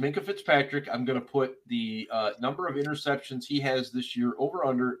 Ellie, is Minkah Fitzpatrick. I'm going to put the number of interceptions he has this year over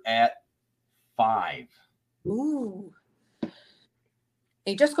under at 5. Ooh.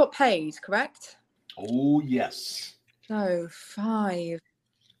 He just got paid, correct? Oh, yes. So 5.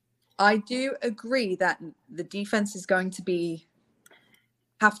 I do agree that the defense is going to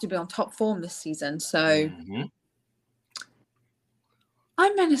have to be on top form this season. So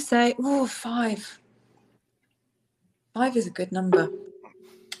I'm going to say, 5. 5 is a good number.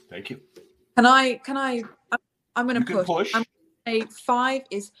 Thank you. I'm going to push. I'm going to say 5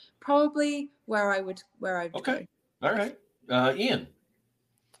 is probably where I would okay. Go. All right. Ian.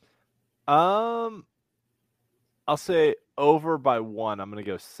 I'll say over by 1. I'm going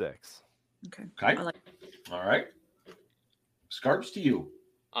to go 6. Okay. All right. Scarps to you.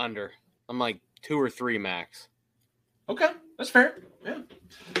 Under. I'm like 2 or 3 max. Okay. That's fair. Yeah.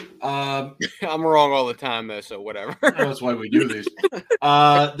 I'm wrong all the time, though, so whatever. That's why we do these.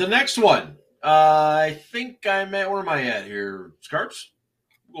 The next one. I think I'm at, where am I at here? Scarps?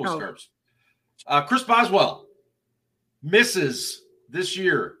 We'll go Scarps. Chris Boswell misses this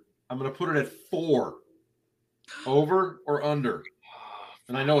year. I'm going to put it at 4. Over or under?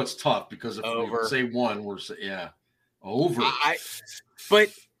 And I know it's tough because if we say 1, we're saying, over. But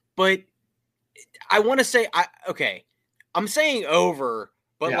I want to say, I'm saying over,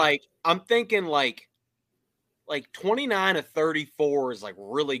 but I'm thinking like 29 to 34 is like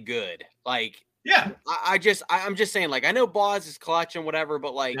really good. Like, I'm just saying, like, I know Boz is clutch and whatever,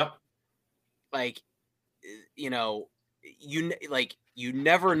 but you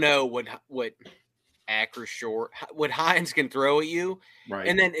never know what Acrisure, what Hines can throw at you. Right.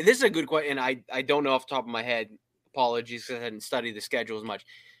 And then this is a good question. I don't know off the top of my head. Apologies, because I hadn't studied the schedule as much.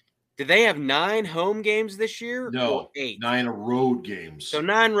 Did they have 9 home games this year? No, or 8? 9 road games. So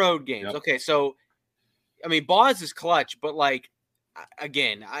 9 road games. Yep. Okay, so I mean, Boz is clutch, but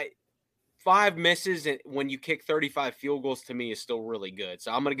again, 5 misses when you kick 35 field goals to me is still really good.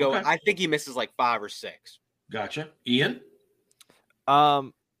 So I'm gonna go. Okay. I think he misses like 5 or 6. Gotcha, Ian.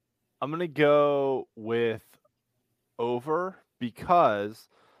 I'm gonna go with over because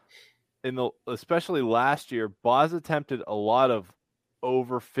especially last year, Boz attempted a lot of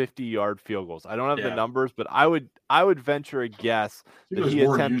over 50-yard field goals. I don't have the numbers, but I would venture a guess that he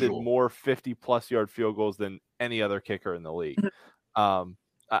attempted more 50+ yard field goals than any other kicker in the league.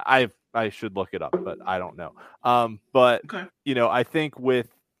 I should look it up, but I don't know. But I think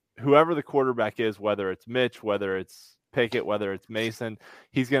with whoever the quarterback is, whether it's Mitch, whether it's Pickett, whether it's Mason,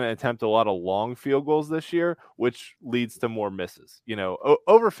 he's going to attempt a lot of long field goals this year, which leads to more misses.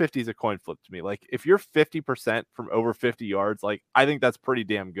 Over 50 is a coin flip to me. Like, if you're 50% from over 50 yards, like, I think that's pretty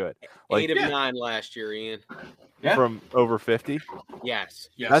damn good. Like, 8 of 9 last year, Ian. From over 50? Yes.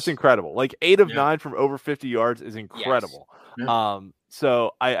 That's incredible. Like, 8 of 9 from over 50 yards is incredible. Yes.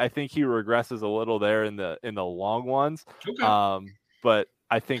 So I think he regresses a little there in the long ones. Okay. But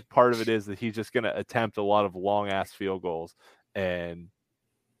I think part of it is that he's just going to attempt a lot of long ass field goals, and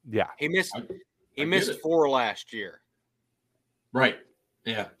he missed 4 last year. Right.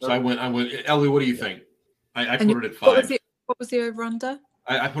 Yeah. So I went. Ellie, what do you think? I put it at 5. What was the over under?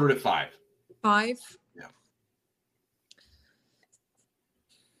 I put it at 5. 5. Yeah.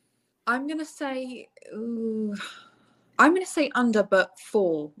 I'm gonna say under, but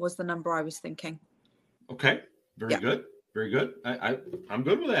 4 was the number I was thinking. Okay. Very good. Very good. I'm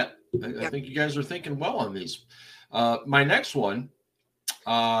good with that. I think you guys are thinking well on these. My next one,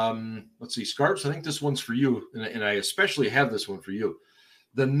 let's see, Scarps. I think this one's for you, and I especially have this one for you.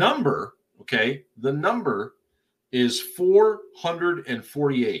 The number is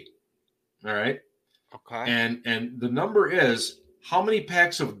 448. All right. Okay. And the number is, how many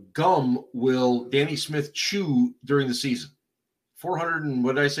packs of gum will Danny Smith chew during the season? 400 and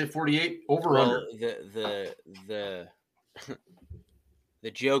what did I say? 48 over under.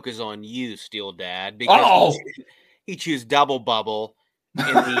 The joke is on you, Steel Dad, because he chews double bubble in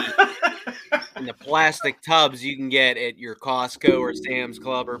the plastic tubs you can get at your Costco or Sam's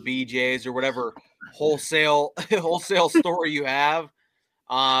Club or BJ's or whatever wholesale store you have.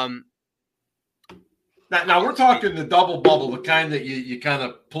 Now we're talking the double bubble, the kind that you kind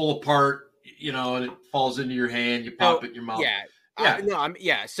of pull apart, and it falls into your hand. You pop it in your mouth.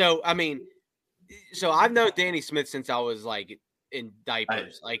 Yeah. So I've known Danny Smith since I was like in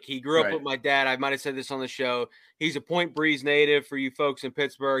diapers. Like he grew up with my dad. I might have said this on the show. He's a Point Breeze native for you folks in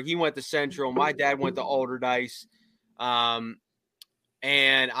Pittsburgh. He went to Central. My dad went to Alderdice.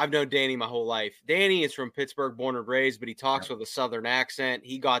 And I've known Danny my whole life. Danny is from Pittsburgh, born and raised, but he talks with a Southern accent.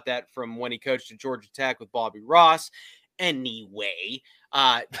 He got that from when he coached at Georgia Tech with Bobby Ross. Anyway,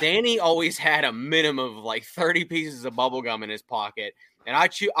 Danny always had a minimum of like 30 pieces of bubble gum in his pocket. And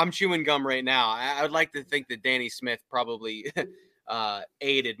I'm chewing gum right now. I would like to think that Danny Smith probably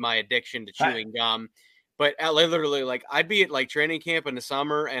aided my addiction to chewing gum. But literally, like, I'd be at like training camp in the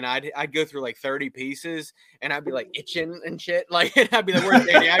summer, and I'd go through like 30 pieces, and I'd be like itching and shit. Like, and I'd be like, "Where's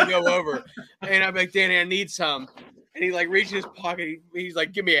Danny?" I'd go over, and I'd be like, "Danny, I need some." And he like reached in his pocket. He's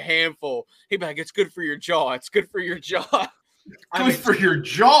like, "Give me a handful." He'd be like, "It's good for your jaw. It's good for your jaw." For your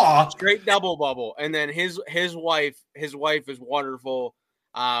jaw. Straight double bubble. And then his wife is wonderful.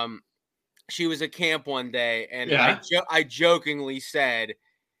 She was at camp one day, and I jokingly said,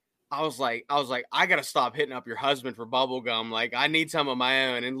 I was like, I gotta stop hitting up your husband for bubble gum. Like, I need some of my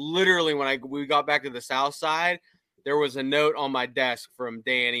own. And literally, when we got back to the South Side, there was a note on my desk from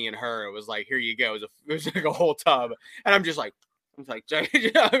Danny and her. It was like, "Here you go." It was like a whole tub, and I'm like,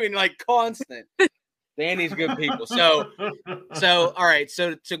 I mean, like constant. Danny's good people. So all right.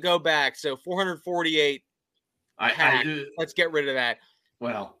 So to go back, so 448. Let's get rid of that.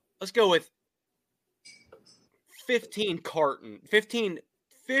 Well, let's go with 15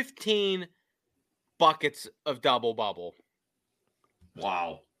 buckets of double bubble.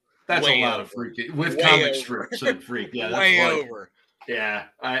 Wow. That's a lot of freaking with comic strips and freak. Yeah, that's way over. Yeah,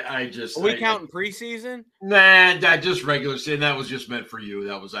 I just. Are we counting preseason? Nah, just regular season. That was just meant for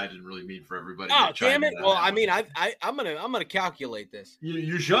you. I didn't really mean for everybody. Oh, damn it! Well, I mean, I'm gonna calculate this.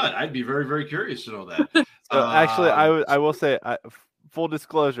 You should. I'd be very, very curious to know that. Actually, I will say, full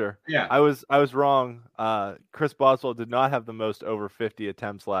disclosure. Yeah, I was wrong. Chris Boswell did not have the most over 50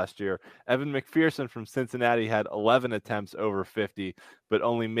 attempts last year. Evan McPherson from Cincinnati had 11 attempts over 50, but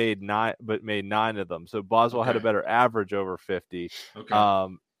only made 9 of them. So Boswell had a better average over 50.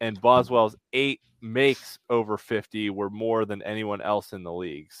 Okay. And Boswell's 8 makes over 50 were more than anyone else in the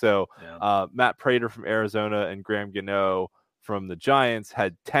league. So Matt Prater from Arizona and Graham Gano from the Giants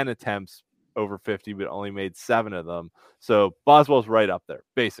had 10 attempts over 50, but only made 7 of them. So Boswell's right up there,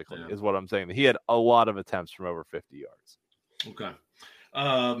 basically, is what I'm saying. He had a lot of attempts from over 50 yards. Okay.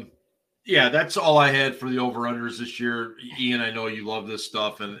 Yeah, that's all I had for the over-unders this year. Ian, I know you love this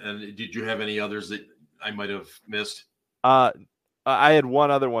stuff. And did you have any others that I might have missed? I had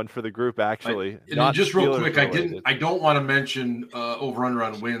one other one for the group, actually. Just real quick, I don't want to mention over-under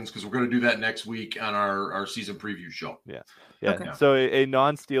on wins because we're going to do that next week on our season preview show. Yeah. Okay. So a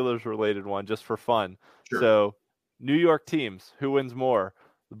non-Steelers related one, just for fun. Sure. So New York teams, who wins more,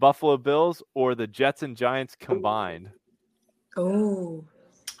 the Buffalo Bills or the Jets and Giants combined? Oh.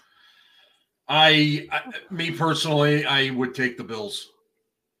 Me personally, I would take the Bills.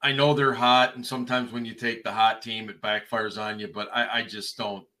 I know they're hot, and sometimes when you take the hot team, it backfires on you, but I just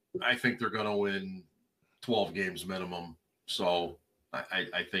don't. I think they're going to win 12 games minimum. So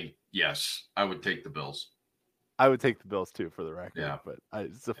I think, yes, I would take the Bills. I would take the Bills too, for the record. But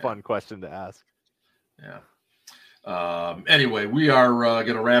it's a fun question to ask. Yeah. Anyway, we are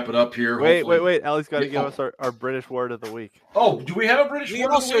going to wrap it up here. Wait. Ellie's got to give us our British word of the week. Oh, do we have a British word? We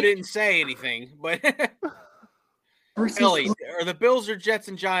also didn't say anything, but Ellie, are the Bills or Jets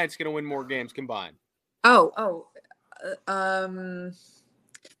and Giants going to win more games combined?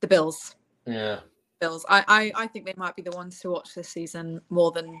 The Bills. Yeah. Bills. I think they might be the ones to watch this season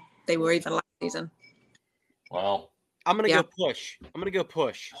more than they were even last season. Wow. I'm gonna go push.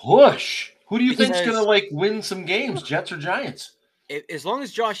 Push. Who do you think's Because- gonna like win some games, Jets or Giants? As long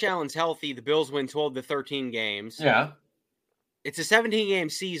as Josh Allen's healthy, the Bills win 12 to 13 games. Yeah. It's a 17-game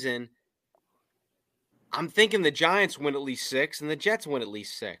season. I'm thinking the Giants win at least 6 and the Jets win at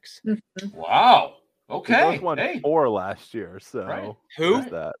least 6. Wow. They Okay. both won Hey. 4 last year, so Right. Who?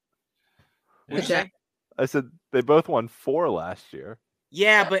 there's that. The Jets. I said they both won 4 last year.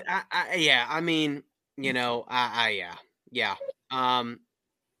 Yeah, but I mean, you know, yeah. I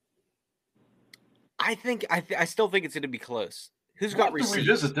still think it's going to be close. Who's got We'll have to receipts?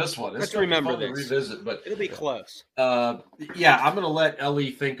 revisit this one. Let's It's gonna be remember fun to this. revisit, but It'll be close. yeah, I'm going to let Ellie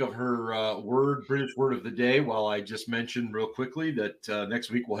think of her British word of the day while I just mention real quickly that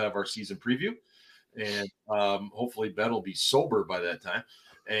next week we'll have our season preview. And hopefully Ben will be sober by that time.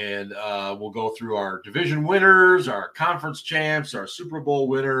 And we'll go through our division winners, our conference champs, our Super Bowl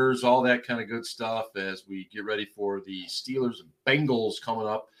winners, all that kind of good stuff as we get ready for the Steelers and Bengals coming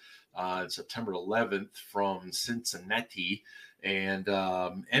up September 11th from Cincinnati. And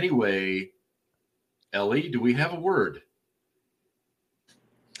anyway, Ellie, do we have a word?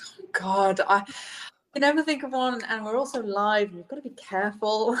 God, I can never think of one, and we're also live. You've got to be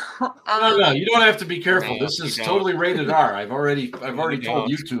careful. No, you don't have to be careful. No, This is you don't. totally rated R. I've already You told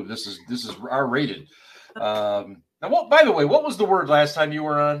don't. YouTube this is R rated. Now, by the way, what was the word last time you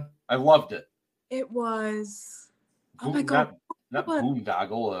were on? I loved it. It was. Oh my God. Not What?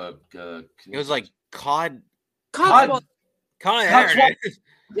 boondoggle. It was like cod. Codswallop. There it is.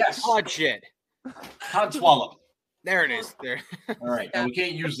 Yes, Cod shit. cod swallow. There it is. There. All right, and we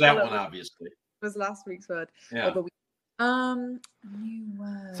can't use that one, obviously. Was last week's word. Yeah. Or the week. New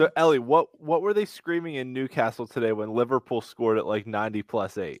word. So Ellie, what were they screaming in Newcastle today when Liverpool scored at like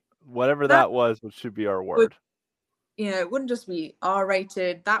 90+8? Whatever that was, which should be our word. It wouldn't just be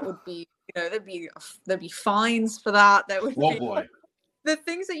R-rated. That would be, there'd be fines for that. There would Oh be boy. the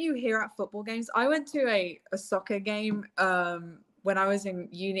things that you hear at football games. I went to a soccer game when I was in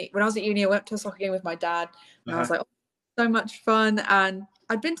uni. When I was at uni, I went to a soccer game with my dad, and I was like, oh, so much fun. And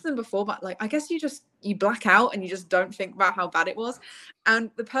I'd been to them before, but like, I guess you black out and you just don't think about how bad it was. And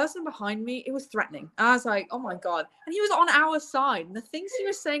the person behind me, it was threatening. I was like, oh my God. And he was on our side. And the things he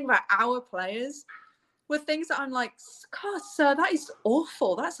was saying about our players were things that I'm like, God, sir, that is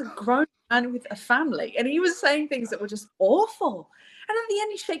awful. That's a grown man with a family. And he was saying things that were just awful. And at the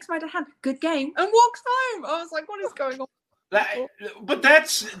end, he shakes my hand, good game, and walks home. I was like, what is going on? But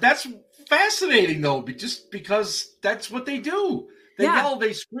that's fascinating though, just because that's what they do. They yell,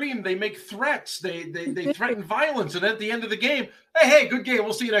 they scream, they make threats, they threaten violence, and at the end of the game, hey, good game.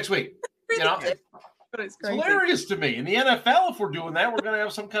 We'll see you next week. It's hilarious to me. In the NFL, if we're doing that, we're going to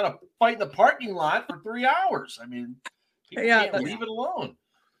have some kind of fight in the parking lot for 3 hours. I mean, people can't leave it alone.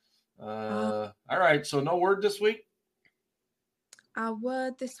 All right, so no word this week? Our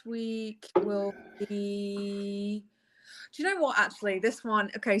word this week will be... Do you know what, actually? This one,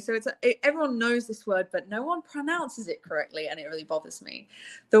 okay, so everyone knows this word, but no one pronounces it correctly, and it really bothers me.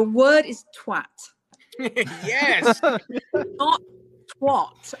 The word is twat. Yes. Not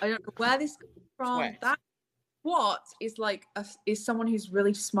twat. I don't know where this comes from. Twat. That twat is like is someone who's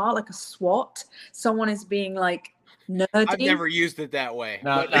really smart, like a SWAT. Someone is being like nerdy. I've never used it that way.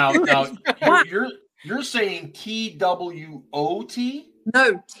 Now you're saying TWOT?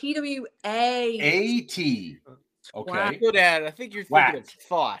 No, TWA. AT. Okay. Good at it. I think you're thinking of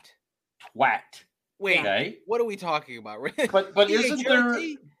thought. Twat. Wait, Okay. what are we talking about? But isn't there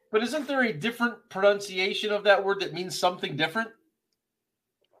THOT? But isn't there a different pronunciation of that word that means something different?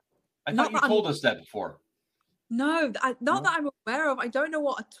 I thought you told us that before. No, not that I'm aware of. I don't know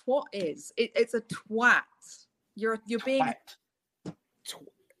what a twat is. It's a twat. You're being.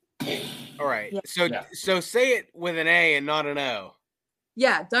 All right. Yeah. So say it with an A and not an O.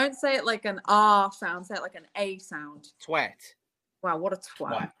 Yeah, don't say it like an R sound. Say it like an A sound. Twat. Wow, what a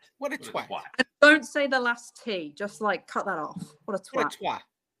twat. What a twat. And don't say the last T. Just like cut that off. What a twat. What a twat.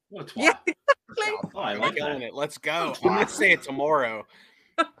 What a twat. Yeah, exactly. Oh, I like that. It. Let's go. I'm going to say it tomorrow.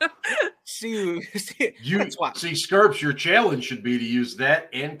 See, Skirps, your challenge should be to use that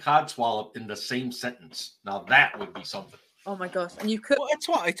and codswallop in the same sentence. Now that would be something. Oh my gosh. And you could. What a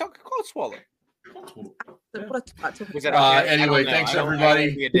twat. I talk codswallow. What a twat. Anyway, thanks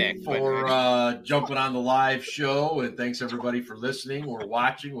everybody for for jumping on the live show, and thanks everybody for listening or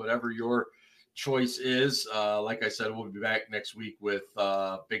watching, whatever your choice is. Like I said, we'll be back next week with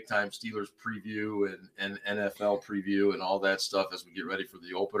big time Steelers preview and NFL preview and all that stuff as we get ready for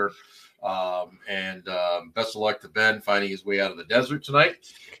the opener. Best of luck to Ben finding his way out of the desert tonight.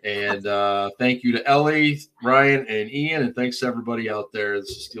 And thank you to Ellie, Ryan, and Ian. And thanks to everybody out there.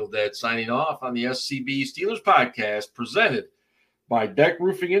 This is Steel Dad signing off on the SCB Steelers podcast presented by Deck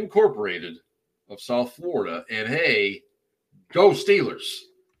Roofing Incorporated of South Florida. And hey, go Steelers.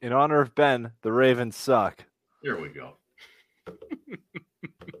 In honor of Ben, the Ravens suck. There we go.